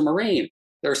Port Ultramarine.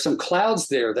 There are some clouds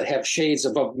there that have shades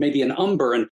of maybe an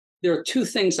umber. And there are 2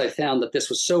 things I found that this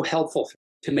was so helpful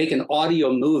to make an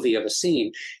audio movie of a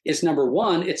scene is number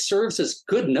 1, it serves as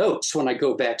good notes when I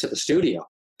go back to the studio,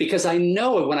 because I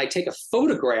know when I take a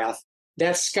photograph,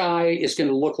 that sky is going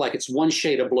to look like it's one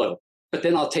shade of blue. But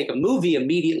then I'll take a movie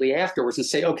immediately afterwards and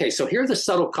say, okay, so here are the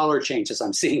subtle color changes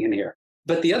I'm seeing in here.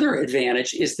 But the other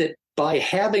advantage is that by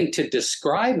having to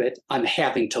describe it, I'm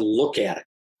having to look at it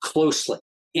closely,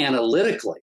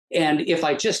 analytically. And if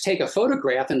I just take a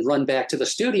photograph and run back to the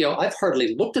studio, I've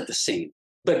hardly looked at the scene.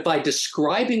 But by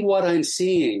describing what I'm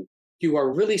seeing, you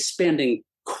are really spending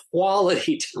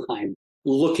quality time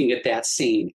looking at that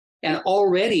scene and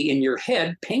already in your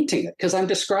head painting it, because I'm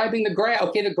describing the grass.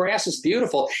 Okay, the grass is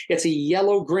beautiful. It's a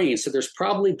yellow green. So there's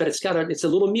probably, but it's a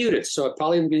little muted. So I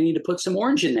probably need to put some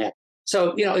orange in that.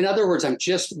 So, in other words, I'm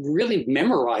just really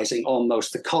memorizing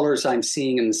almost the colors I'm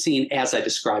seeing in the scene as I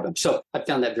describe them. So I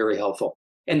found that very helpful.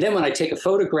 And then when I take a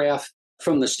photograph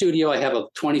from the studio, I have a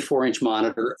 24-inch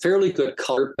monitor, fairly good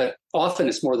color, but often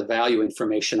it's more the value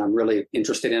information I'm really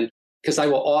interested in, because I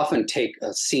will often take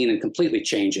a scene and completely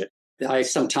change it. I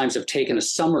sometimes have taken a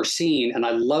summer scene and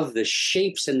I love the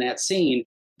shapes in that scene,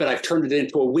 but I've turned it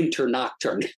into a winter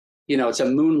nocturne. It's a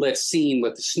moonlit scene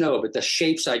with the snow, but the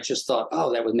shapes, I just thought,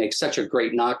 oh, that would make such a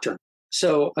great nocturne.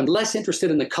 So I'm less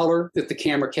interested in the color that the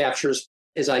camera captures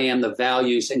as I am the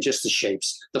values and just the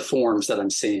shapes, the forms that I'm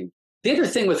seeing. The other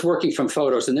thing with working from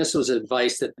photos, and this was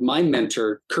advice that my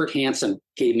mentor, Kurt Hansen,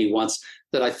 gave me once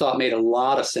that I thought made a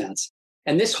lot of sense.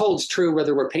 And this holds true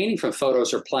whether we're painting from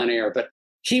photos or plein air, but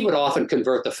he would often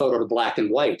convert the photo to black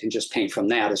and white and just paint from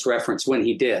that as reference when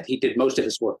he did. He did most of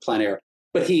his work plein air.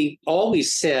 But he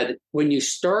always said, when you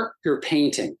start your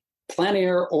painting, plein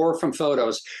air or from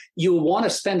photos, you want to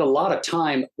spend a lot of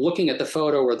time looking at the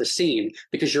photo or the scene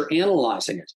because you're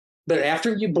analyzing it. But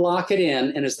after you block it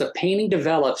in, and as the painting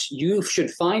develops, you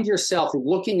should find yourself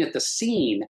looking at the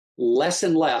scene less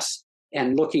and less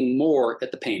and looking more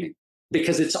at the painting,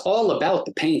 because it's all about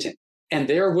the painting. And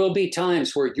there will be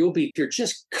times where if you're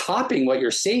just copying what you're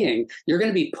seeing, you're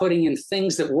going to be putting in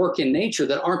things that work in nature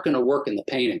that aren't going to work in the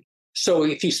painting. So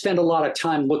if you spend a lot of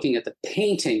time looking at the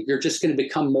painting, you're just going to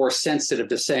become more sensitive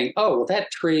to saying, oh, well,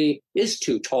 that tree is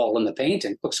too tall in the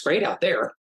painting. Looks great out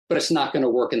there, but it's not going to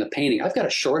work in the painting. I've got to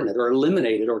shorten it or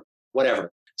eliminate it or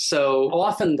whatever. So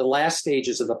often the last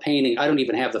stages of a painting, I don't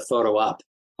even have the photo up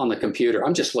on the computer.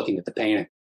 I'm just looking at the painting.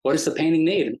 What does the painting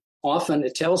need? And often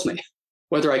it tells me.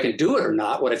 Whether I can do it or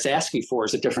not, what it's asking for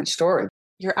is a different story.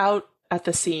 You're out at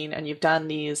the scene and you've done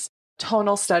these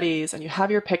tonal studies and you have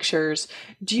your pictures.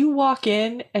 Do you walk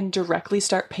in and directly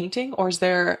start painting, or is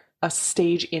there a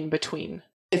stage in between?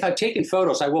 If I've taken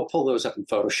photos, I will pull those up in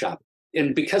Photoshop.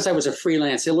 And because I was a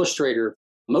freelance illustrator,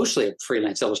 mostly a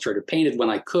freelance illustrator, painted when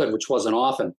I could, which wasn't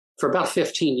often, for about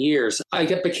 15 years,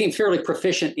 became fairly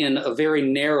proficient in a very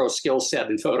narrow skill set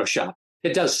in Photoshop.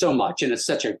 It does so much, and it's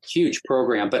such a huge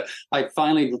program. But I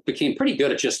finally became pretty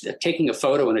good at just taking a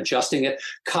photo and adjusting it,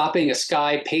 copying a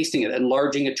sky, pasting it,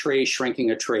 enlarging a tree,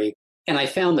 shrinking a tree. And I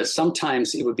found that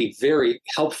sometimes it would be very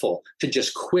helpful to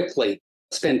just quickly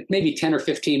spend maybe 10 or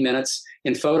 15 minutes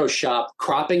in Photoshop,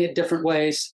 cropping it different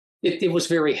ways. It was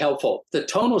very helpful. The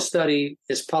tonal study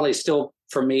is probably still,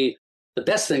 for me, the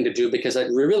best thing to do because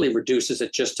it really reduces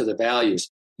it just to the values.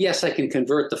 Yes, I can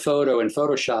convert the photo in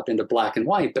Photoshop into black and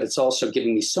white, but it's also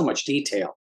giving me so much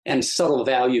detail and subtle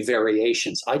value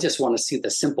variations. I just want to see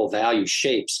the simple value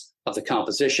shapes of the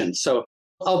composition. So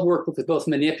I'll work with both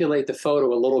manipulate the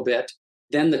photo a little bit,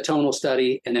 then the tonal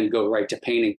study, and then go right to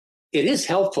painting. It is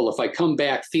helpful if I come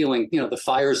back feeling, the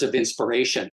fires of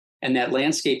inspiration and that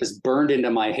landscape is burned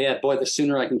into my head. Boy, the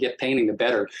sooner I can get painting, the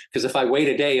better. Because if I wait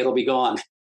a day, it'll be gone.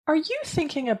 Are you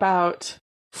thinking about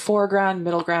foreground,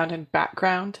 middle ground, and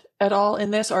background at all in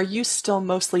this? Or are you still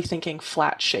mostly thinking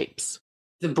flat shapes?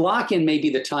 The block-in may be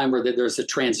the time where there's a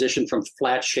transition from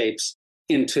flat shapes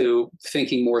into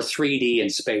thinking more 3D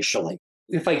and spatially.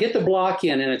 If I get the block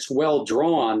in and it's well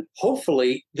drawn,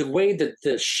 hopefully the way that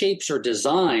the shapes are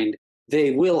designed,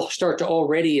 they will start to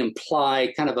already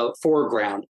imply kind of a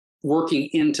foreground working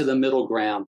into the middle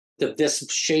ground. This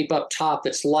shape up top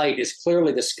that's light is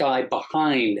clearly the sky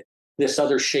behind this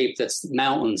other shape that's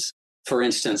mountains, for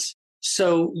instance.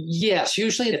 So yes,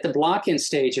 usually at the block-in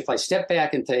stage, if I step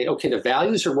back and say, okay, the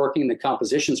values are working, the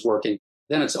composition's working,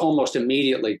 then it's almost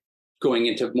immediately going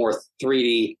into more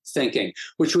 3D thinking,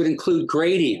 which would include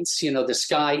gradients. The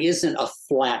sky isn't a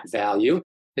flat value.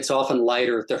 It's often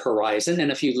lighter at the horizon.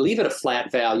 And if you leave it a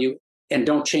flat value and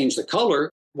don't change the color,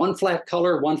 one flat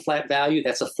color, one flat value,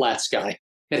 that's a flat sky.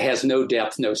 It has no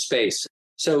depth, no space.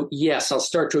 So yes, I'll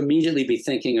start to immediately be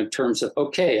thinking in terms of,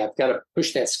 okay, I've got to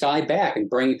push that sky back and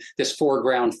bring this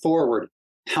foreground forward.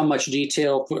 How much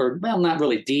detail, or well, not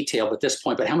really detail at this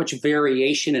point, but how much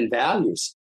variation in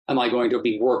values am I going to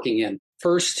be working in?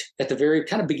 First, at the very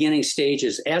kind of beginning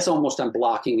stages, as almost I'm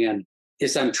blocking in,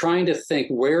 is I'm trying to think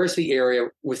where is the area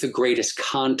with the greatest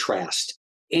contrast?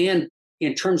 And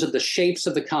in terms of the shapes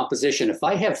of the composition, if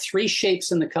I have 3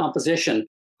 shapes in the composition,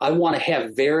 I want to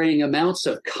have varying amounts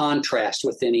of contrast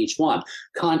within each one.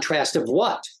 Contrast of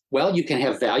what? Well, you can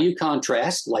have value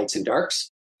contrast, lights and darks.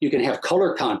 You can have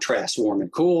color contrast, warm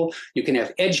and cool. You can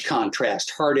have edge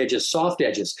contrast, hard edges, soft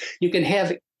edges. You can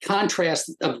have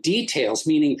contrast of details,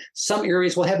 meaning some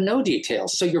areas will have no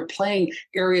details. So you're playing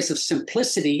areas of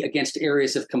simplicity against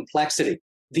areas of complexity.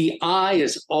 The eye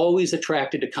is always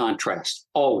attracted to contrast,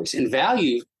 always. And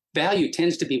value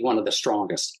tends to be one of the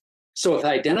strongest. So if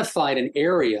I identified an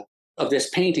area of this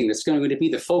painting that's going to be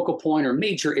the focal point or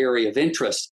major area of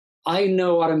interest, I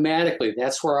know automatically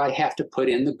that's where I have to put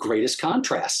in the greatest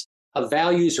contrast of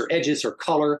values or edges or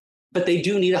color, but they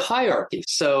do need a hierarchy.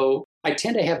 So I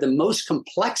tend to have the most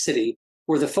complexity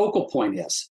where the focal point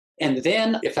is. And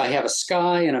then if I have a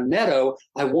sky and a meadow,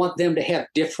 I want them to have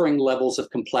differing levels of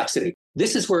complexity.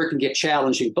 This is where it can get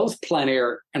challenging, both plein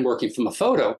air and working from a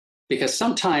photo, because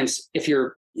sometimes if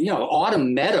you're,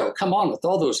 autumn meadow, come on, with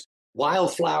all those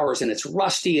wildflowers and it's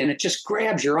rusty and it just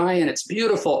grabs your eye and it's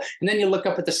beautiful. And then you look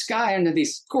up at the sky and there are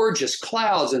these gorgeous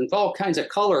clouds and all kinds of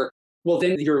color. Well,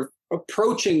 then you're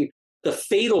approaching the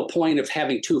fatal point of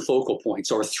having 2 focal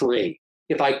points or 3.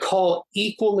 If I call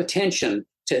equal attention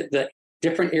to the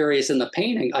different areas in the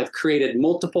painting, I've created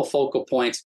multiple focal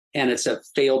points and it's a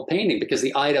failed painting because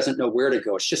the eye doesn't know where to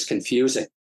go. It's just confusing.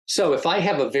 So if I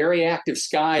have a very active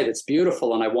sky that's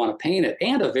beautiful and I want to paint it,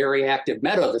 and a very active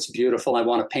meadow that's beautiful and I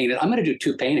want to paint it, I'm going to do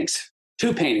 2 paintings.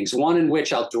 2 paintings, one in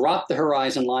which I'll drop the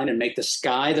horizon line and make the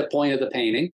sky the point of the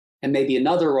painting, and maybe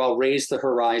another where I'll raise the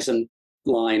horizon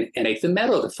line and make the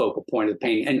meadow the focal point of the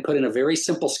painting and put in a very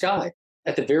simple sky.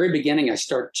 At the very beginning, I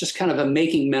start just kind of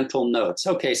making mental notes.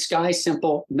 Okay, sky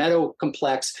simple, meadow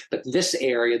complex, but this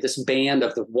area, this band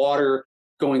of the water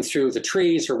going through the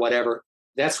trees or whatever,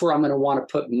 that's where I'm going to want to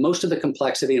put most of the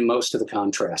complexity and most of the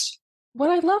contrast. What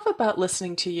I love about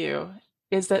listening to you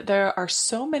is that there are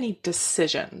so many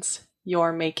decisions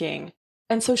you're making.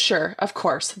 And so sure, of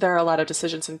course, there are a lot of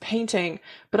decisions in painting,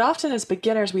 but often as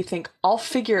beginners, we think, I'll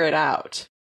figure it out.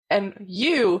 And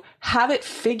you have it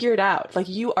figured out, like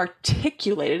you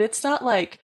articulate it. It's not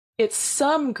like it's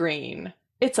some green,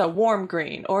 it's a warm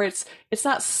green, or it's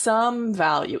not some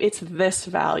value, it's this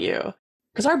value.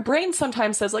 Because our brain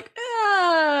sometimes says like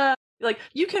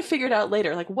you can figure it out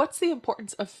later. Like, what's the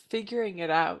importance of figuring it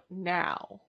out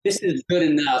now? This is good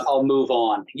enough. I'll move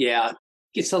on. Yeah.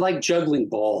 It's like juggling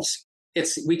balls.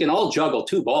 we can all juggle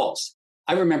 2 balls.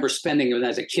 I remember spending,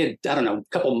 as a kid, I don't know, a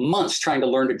couple months trying to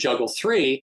learn to juggle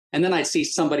 3. And then I'd see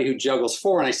somebody who juggles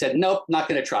 4, and I said, nope, not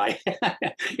going to try.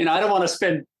 I don't want to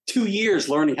spend 2 years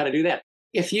learning how to do that.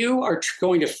 If you are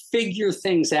going to figure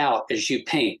things out as you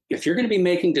paint, if you're going to be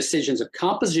making decisions of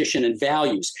composition and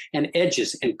values and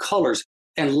edges and colors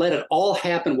and let it all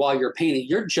happen while you're painting,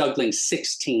 you're juggling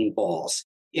 16 balls.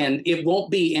 And it won't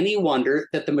be any wonder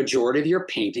that the majority of your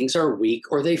paintings are weak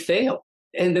or they fail.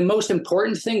 And the most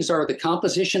important things are the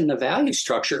composition and the value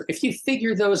structure. If you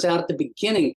figure those out at the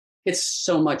beginning, it's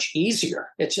so much easier.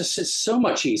 It's so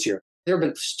much easier. There have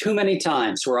been too many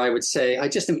times where I would say, I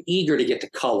just am eager to get to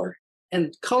color.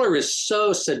 And color is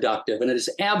so seductive, and it is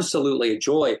absolutely a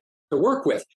joy to work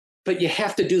with. But you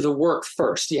have to do the work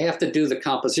first. You have to do the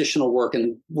compositional work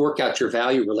and work out your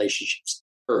value relationships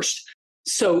first.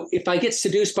 So if I get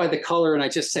seduced by the color and I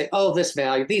just say, oh,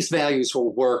 these values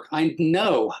will work, I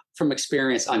know from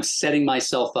experience I'm setting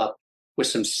myself up with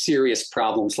some serious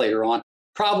problems later on,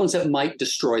 problems that might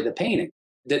destroy the painting,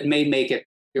 that may make it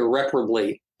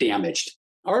irreparably damaged.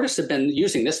 Artists have been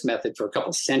using this method for a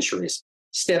couple centuries,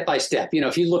 step by step.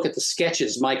 If you look at the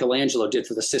sketches Michelangelo did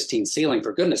for the Sistine ceiling,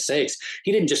 for goodness sakes,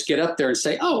 he didn't just get up there and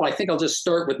say, oh, I think I'll just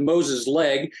start with Moses'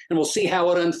 leg and we'll see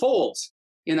how it unfolds.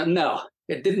 No,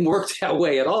 it didn't work that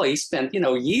way at all. He spent,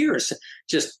 years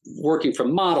just working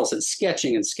from models and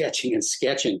sketching and sketching and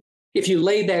sketching. If you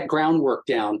lay that groundwork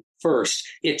down first,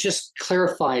 it just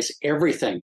clarifies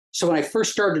everything. So when I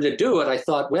first started to do it, I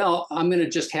thought, well, I'm going to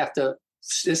just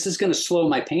this is going to slow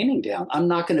my painting down. I'm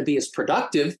not going to be as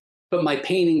productive, but my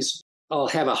paintings, I'll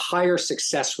have a higher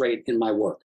success rate in my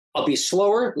work. I'll be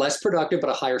slower, less productive, but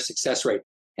a higher success rate.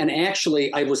 And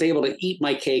actually, I was able to eat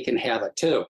my cake and have it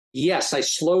too. Yes, I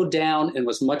slowed down and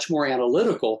was much more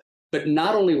analytical, but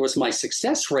not only was my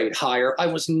success rate higher, I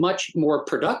was much more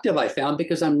productive, I found,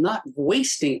 because I'm not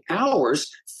wasting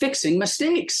hours fixing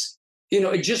mistakes.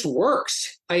 It just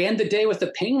works. I end the day with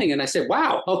a painting and I say,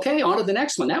 wow, okay, on to the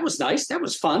next one. That was nice. That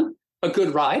was fun. A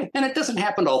good ride. And it doesn't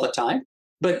happen all the time.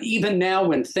 But even now,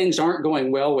 when things aren't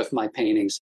going well with my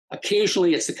paintings,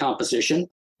 occasionally it's the composition.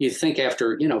 You think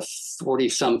after,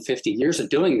 50 years of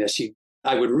doing this,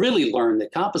 I would really learn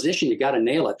that composition, you got to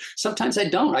nail it. Sometimes I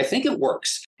don't. I think it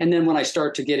works. And then when I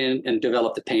start to get in and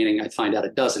develop the painting, I find out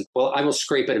it doesn't. Well, I will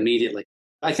scrape it immediately.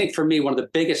 I think for me, one of the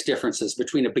biggest differences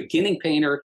between a beginning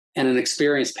painter and an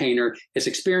experienced painter is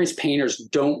experienced painters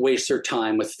don't waste their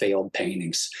time with failed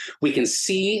paintings. We can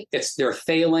see they're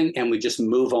failing and we just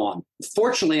move on.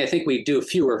 Fortunately, I think we do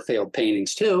fewer failed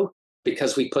paintings too,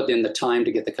 because we put in the time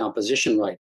to get the composition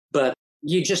right. But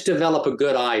you just develop a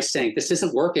good eye saying, this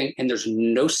isn't working and there's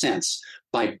no sense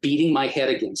by beating my head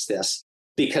against this,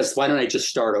 because why don't I just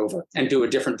start over and do a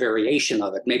different variation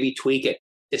of it, maybe tweak it.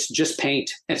 It's just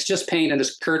paint. It's just paint. And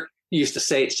as Kurt used to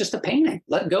say, it's just a painting.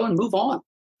 Let go and move on.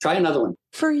 Try another one.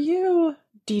 For you,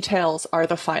 details are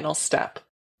the final step.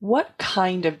 What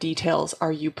kind of details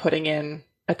are you putting in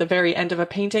at the very end of a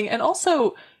painting? And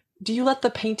also, do you let the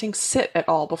painting sit at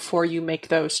all before you make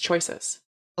those choices?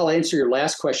 I'll answer your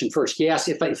last question first. Yes,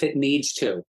 if it needs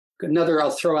to.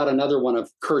 I'll throw out another one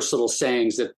of Kurt's little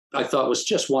sayings that I thought was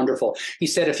just wonderful. He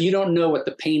said, if you don't know what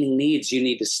the painting needs, you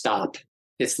need to stop.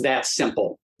 It's that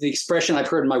simple. The expression I've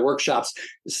heard in my workshops,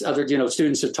 other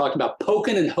students have talked about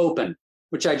poking and hoping,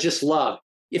 which I just love.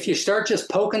 If you start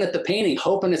just poking at the painting,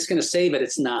 hoping it's going to save it,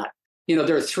 it's not.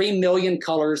 There are 3 million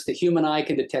colors. The human eye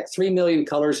can detect 3 million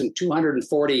colors and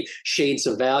 240 shades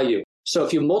of value. So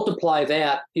if you multiply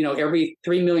that, every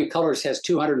 3 million colors has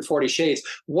 240 shades.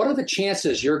 What are the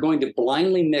chances you're going to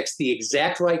blindly mix the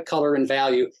exact right color and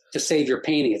value to save your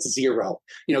painting? It's 0.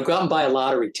 Go out and buy a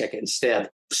lottery ticket instead.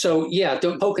 So yeah,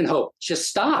 don't poke and hope. Just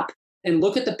stop and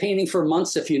look at the painting for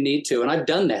months if you need to. And I've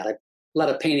done that. I've let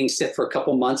a painting sit for a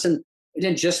couple months and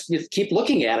then just keep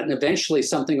looking at it. And eventually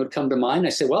something would come to mind. I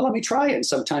say, well, let me try it. And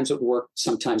sometimes it would work,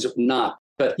 sometimes it would not.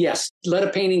 But yes, let a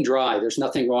painting dry. There's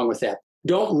nothing wrong with that.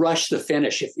 Don't rush the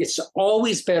finish. It's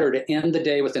always better to end the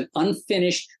day with an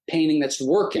unfinished painting that's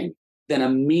working than a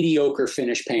mediocre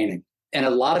finished painting. And a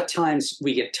lot of times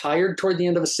we get tired toward the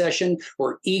end of a session.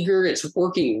 We're eager. It's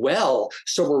working well.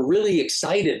 So we're really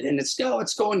excited and it's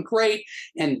going great.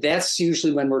 And that's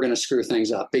usually when we're going to screw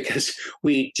things up because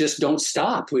we just don't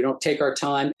stop. We don't take our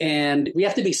time. And we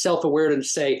have to be self-aware to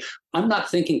say, I'm not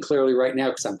thinking clearly right now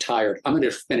because I'm tired. I'm going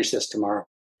to finish this tomorrow.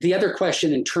 The other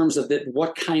question in terms of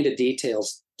what kind of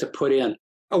details to put in,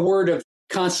 a word of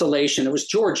consolation. It was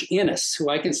George Inness, who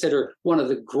I consider one of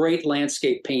the great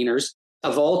landscape painters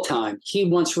of all time. He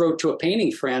once wrote to a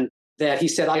painting friend that he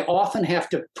said, I often have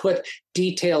to put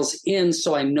details in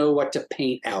so I know what to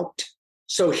paint out.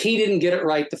 So he didn't get it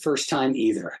right the first time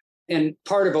either. And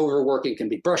part of overworking can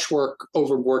be brushwork,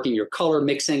 overworking your color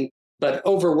mixing, but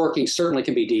overworking certainly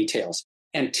can be details.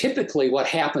 And typically what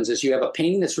happens is you have a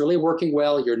painting that's really working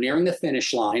well, you're nearing the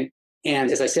finish line. And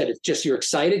as I said, it's just you're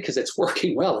excited because it's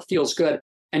working well, it feels good.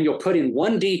 And you'll put in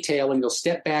one detail and you'll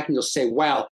step back and you'll say,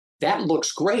 wow, that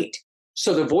looks great.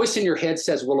 So the voice in your head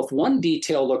says, well, if one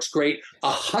detail looks great,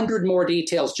 100 more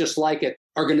details just like it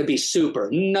are going to be super.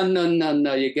 No, no, no,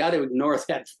 no. You got to ignore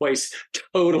that voice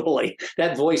totally.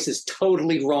 That voice is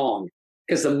totally wrong,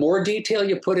 because the more detail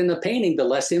you put in the painting, the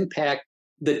less impact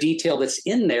the detail that's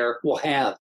in there will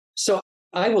have. So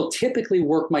I will typically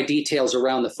work my details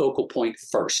around the focal point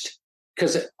first,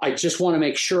 because I just want to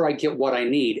make sure I get what I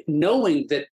need, knowing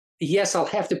that, yes, I'll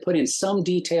have to put in some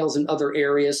details in other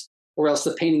areas, or else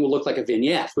the painting will look like a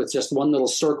vignette with just one little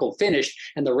circle finished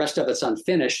and the rest of it's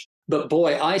unfinished. But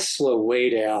boy, I slow way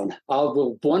down. I'll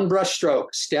go one brush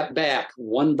stroke, step back,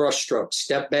 one brush stroke,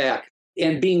 step back,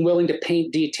 and being willing to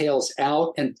paint details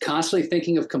out and constantly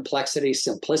thinking of complexity,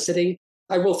 simplicity.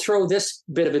 I will throw this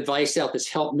bit of advice out that's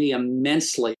helped me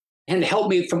immensely and helped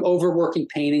me from overworking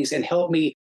paintings and helped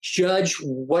me judge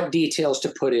what details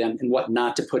to put in and what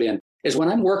not to put in. Is when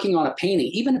I'm working on a painting,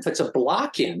 even if it's a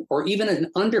block in or even an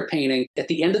underpainting, at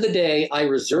the end of the day, I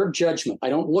reserve judgment. I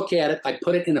don't look at it. I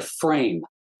put it in a frame.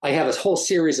 I have a whole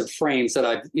series of frames that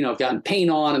I've gotten paint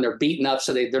on and they're beaten up,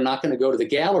 so they're not going to go to the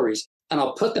galleries. And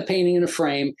I'll put the painting in a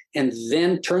frame and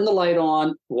then turn the light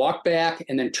on, walk back,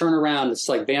 and then turn around. It's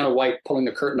like Vanna White pulling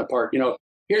the curtain apart.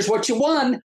 Here's what you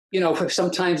won.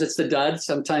 Sometimes it's the dud,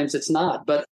 sometimes it's not.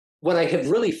 But what I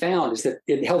have really found is that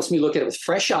it helps me look at it with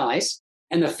fresh eyes.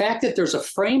 And the fact that there's a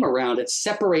frame around it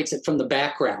separates it from the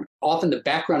background. Often the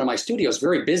background of my studio is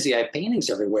very busy. I have paintings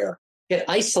everywhere. It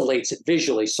isolates it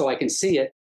visually so I can see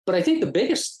it. But I think the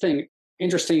biggest thing,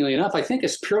 interestingly enough, I think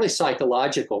is purely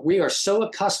psychological. We are so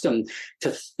accustomed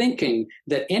to thinking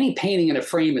that any painting in a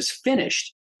frame is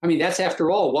finished. I mean, that's,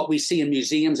 after all, what we see in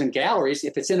museums and galleries.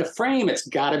 If it's in a frame, it's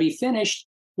got to be finished.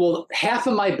 Well, half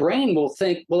of my brain will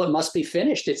think, well, it must be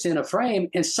finished. It's in a frame.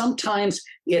 And sometimes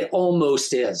it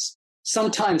almost is.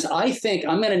 Sometimes I think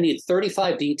I'm going to need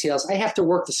 35 details. I have to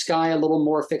work the sky a little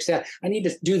more, fix that. I need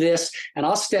to do this. And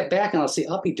I'll step back and I'll say,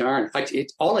 I'll be darned.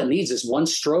 All it needs is one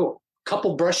stroke,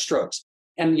 couple brush strokes.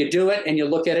 And you do it and you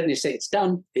look at it and you say, it's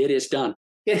done. It is done.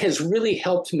 It has really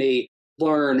helped me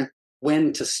learn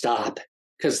when to stop,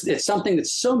 because it's something that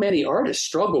so many artists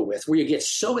struggle with, where you get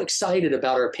so excited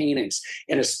about our paintings.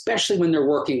 And especially when they're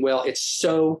working well, it's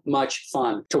so much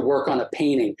fun to work on a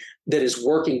painting that is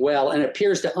working well and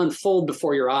appears to unfold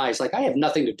before your eyes. Like, I have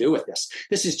nothing to do with this.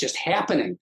 This is just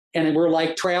happening. And we're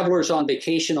like travelers on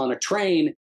vacation on a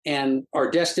train. And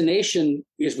our destination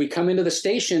is, we come into the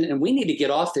station and we need to get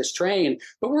off this train,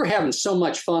 but we're having so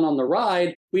much fun on the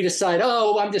ride. We decide,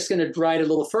 oh, I'm just going to ride a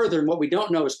little further. And what we don't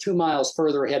know is 2 miles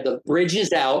further ahead, the bridge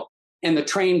is out and the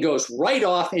train goes right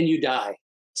off and you die.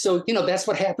 So, that's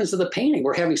what happens to the painting.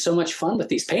 We're having so much fun with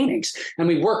these paintings and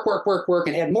we work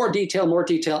and add more detail.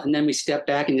 And then we step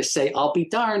back and just say, I'll be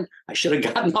darned. I should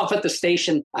have gotten off at the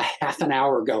station a half an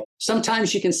hour ago.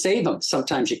 Sometimes you can save them.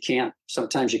 Sometimes you can't.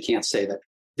 Sometimes you can't save it.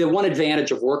 The one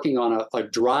advantage of working on a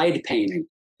dried painting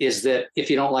is that if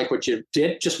you don't like what you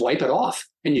did, just wipe it off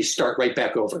and you start right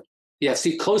back over. Yeah, it's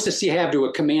the closest you have to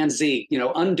a Command Z,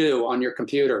 undo on your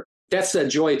computer. That's the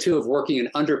joy, too, of working in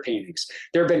underpaintings.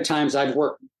 There have been times I've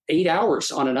worked 8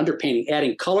 hours on an underpainting,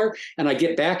 adding color, and I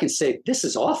get back and say, this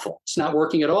is awful. It's not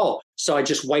working at all. So I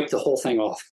just wipe the whole thing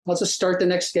off. I'll just start the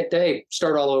next day,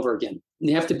 start all over again.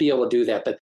 You have to be able to do that.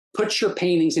 But put your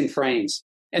paintings in frames.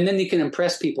 And then you can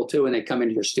impress people, too, when they come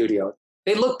into your studio.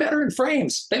 They look better in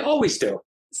frames. They always do.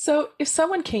 So if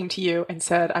someone came to you and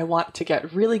said, I want to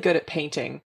get really good at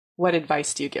painting, what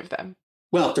advice do you give them?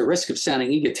 Well, at the risk of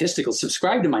sounding egotistical,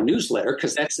 subscribe to my newsletter,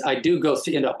 because I do go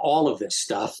into all of this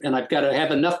stuff. And I've got to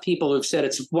have enough people who've said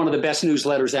it's one of the best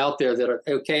newsletters out there that are,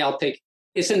 okay, I'll take.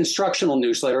 It's an instructional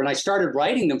newsletter. And I started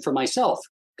writing them for myself,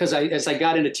 because as I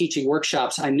got into teaching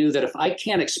workshops, I knew that if I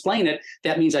can't explain it,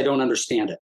 that means I don't understand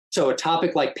it. So a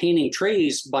topic like painting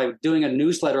trees, by doing a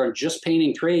newsletter on just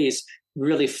painting trees,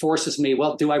 really forces me,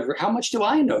 well, how much do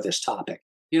I know this topic?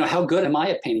 How good am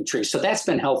I at painting trees? So that's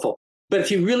been helpful. But if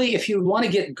you want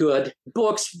to get good,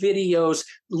 books, videos,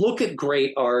 look at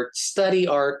great art, study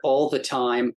art all the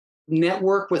time,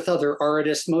 network with other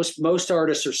artists. Most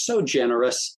artists are so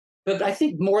generous. But I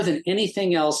think more than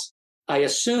anything else, I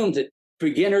assume that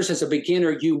as a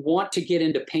beginner, you want to get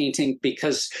into painting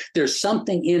because there's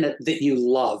something in it that you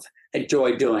love,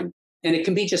 enjoy doing. And it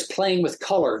can be just playing with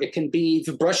color. It can be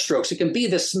the brush strokes. It can be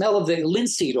the smell of the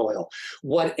linseed oil.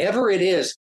 Whatever it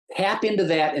is, tap into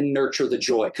that and nurture the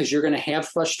joy, because you're going to have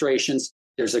frustrations.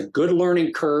 There's a good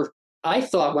learning curve. I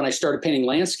thought when I started painting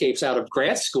landscapes out of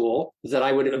grad school that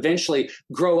I would eventually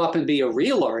grow up and be a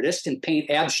real artist and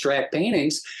paint abstract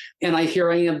paintings. And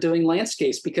here I am doing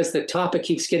landscapes because the topic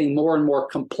keeps getting more and more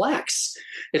complex.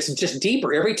 It's just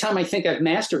deeper. Every time I think I've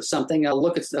mastered something, I'll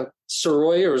look at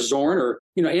Soroy or Zorn or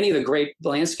any of the great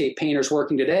landscape painters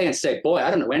working today and say, boy,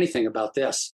 I don't know anything about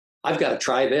this. I've got to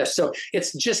try this. So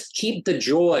it's just keep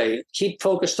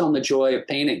focused on the joy of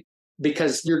painting,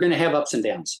 because you're going to have ups and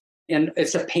downs. And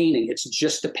it's a painting. It's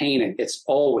just a painting. It's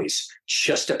always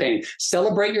just a painting.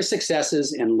 Celebrate your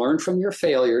successes and learn from your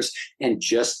failures and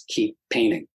just keep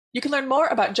painting. You can learn more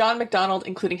about John MacDonald,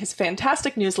 including his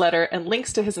fantastic newsletter and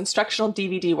links to his instructional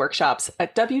DVD workshops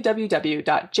at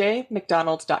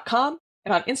www.jmacdonald.com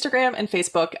and on Instagram and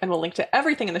Facebook, and we'll link to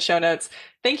everything in the show notes.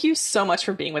 Thank you so much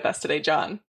for being with us today,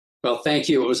 John. Well, thank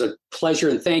you. It was a pleasure,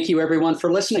 and thank you, everyone,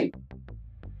 for listening.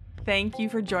 Thank you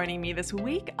for joining me this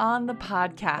week on the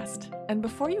podcast. And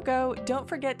before you go, don't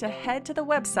forget to head to the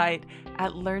website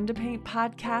at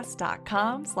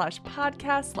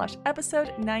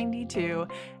learntopaintpodcast.com/podcast/episode 92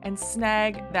 and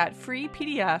snag that free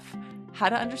PDF, How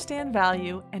to Understand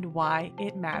Value and Why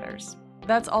It Matters.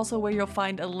 That's also where you'll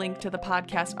find a link to the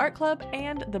podcast art club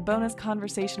and the bonus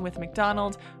conversation with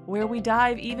MacDonald, where we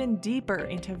dive even deeper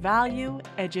into value,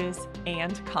 edges,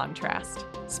 and contrast.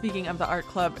 Speaking of the art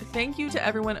club, thank you to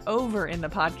everyone over in the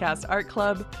podcast art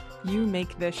club. You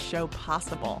make this show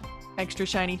possible. Extra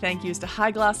shiny thank yous to High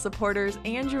Gloss supporters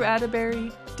Andrew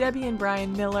Atterbury, Debbie and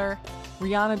Brian Miller,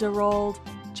 Rihanna DeRold,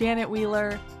 Janet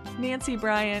Wheeler, Nancy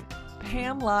Bryant,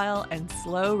 Pam Lyle, and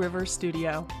Slow River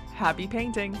Studio. Happy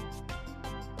painting!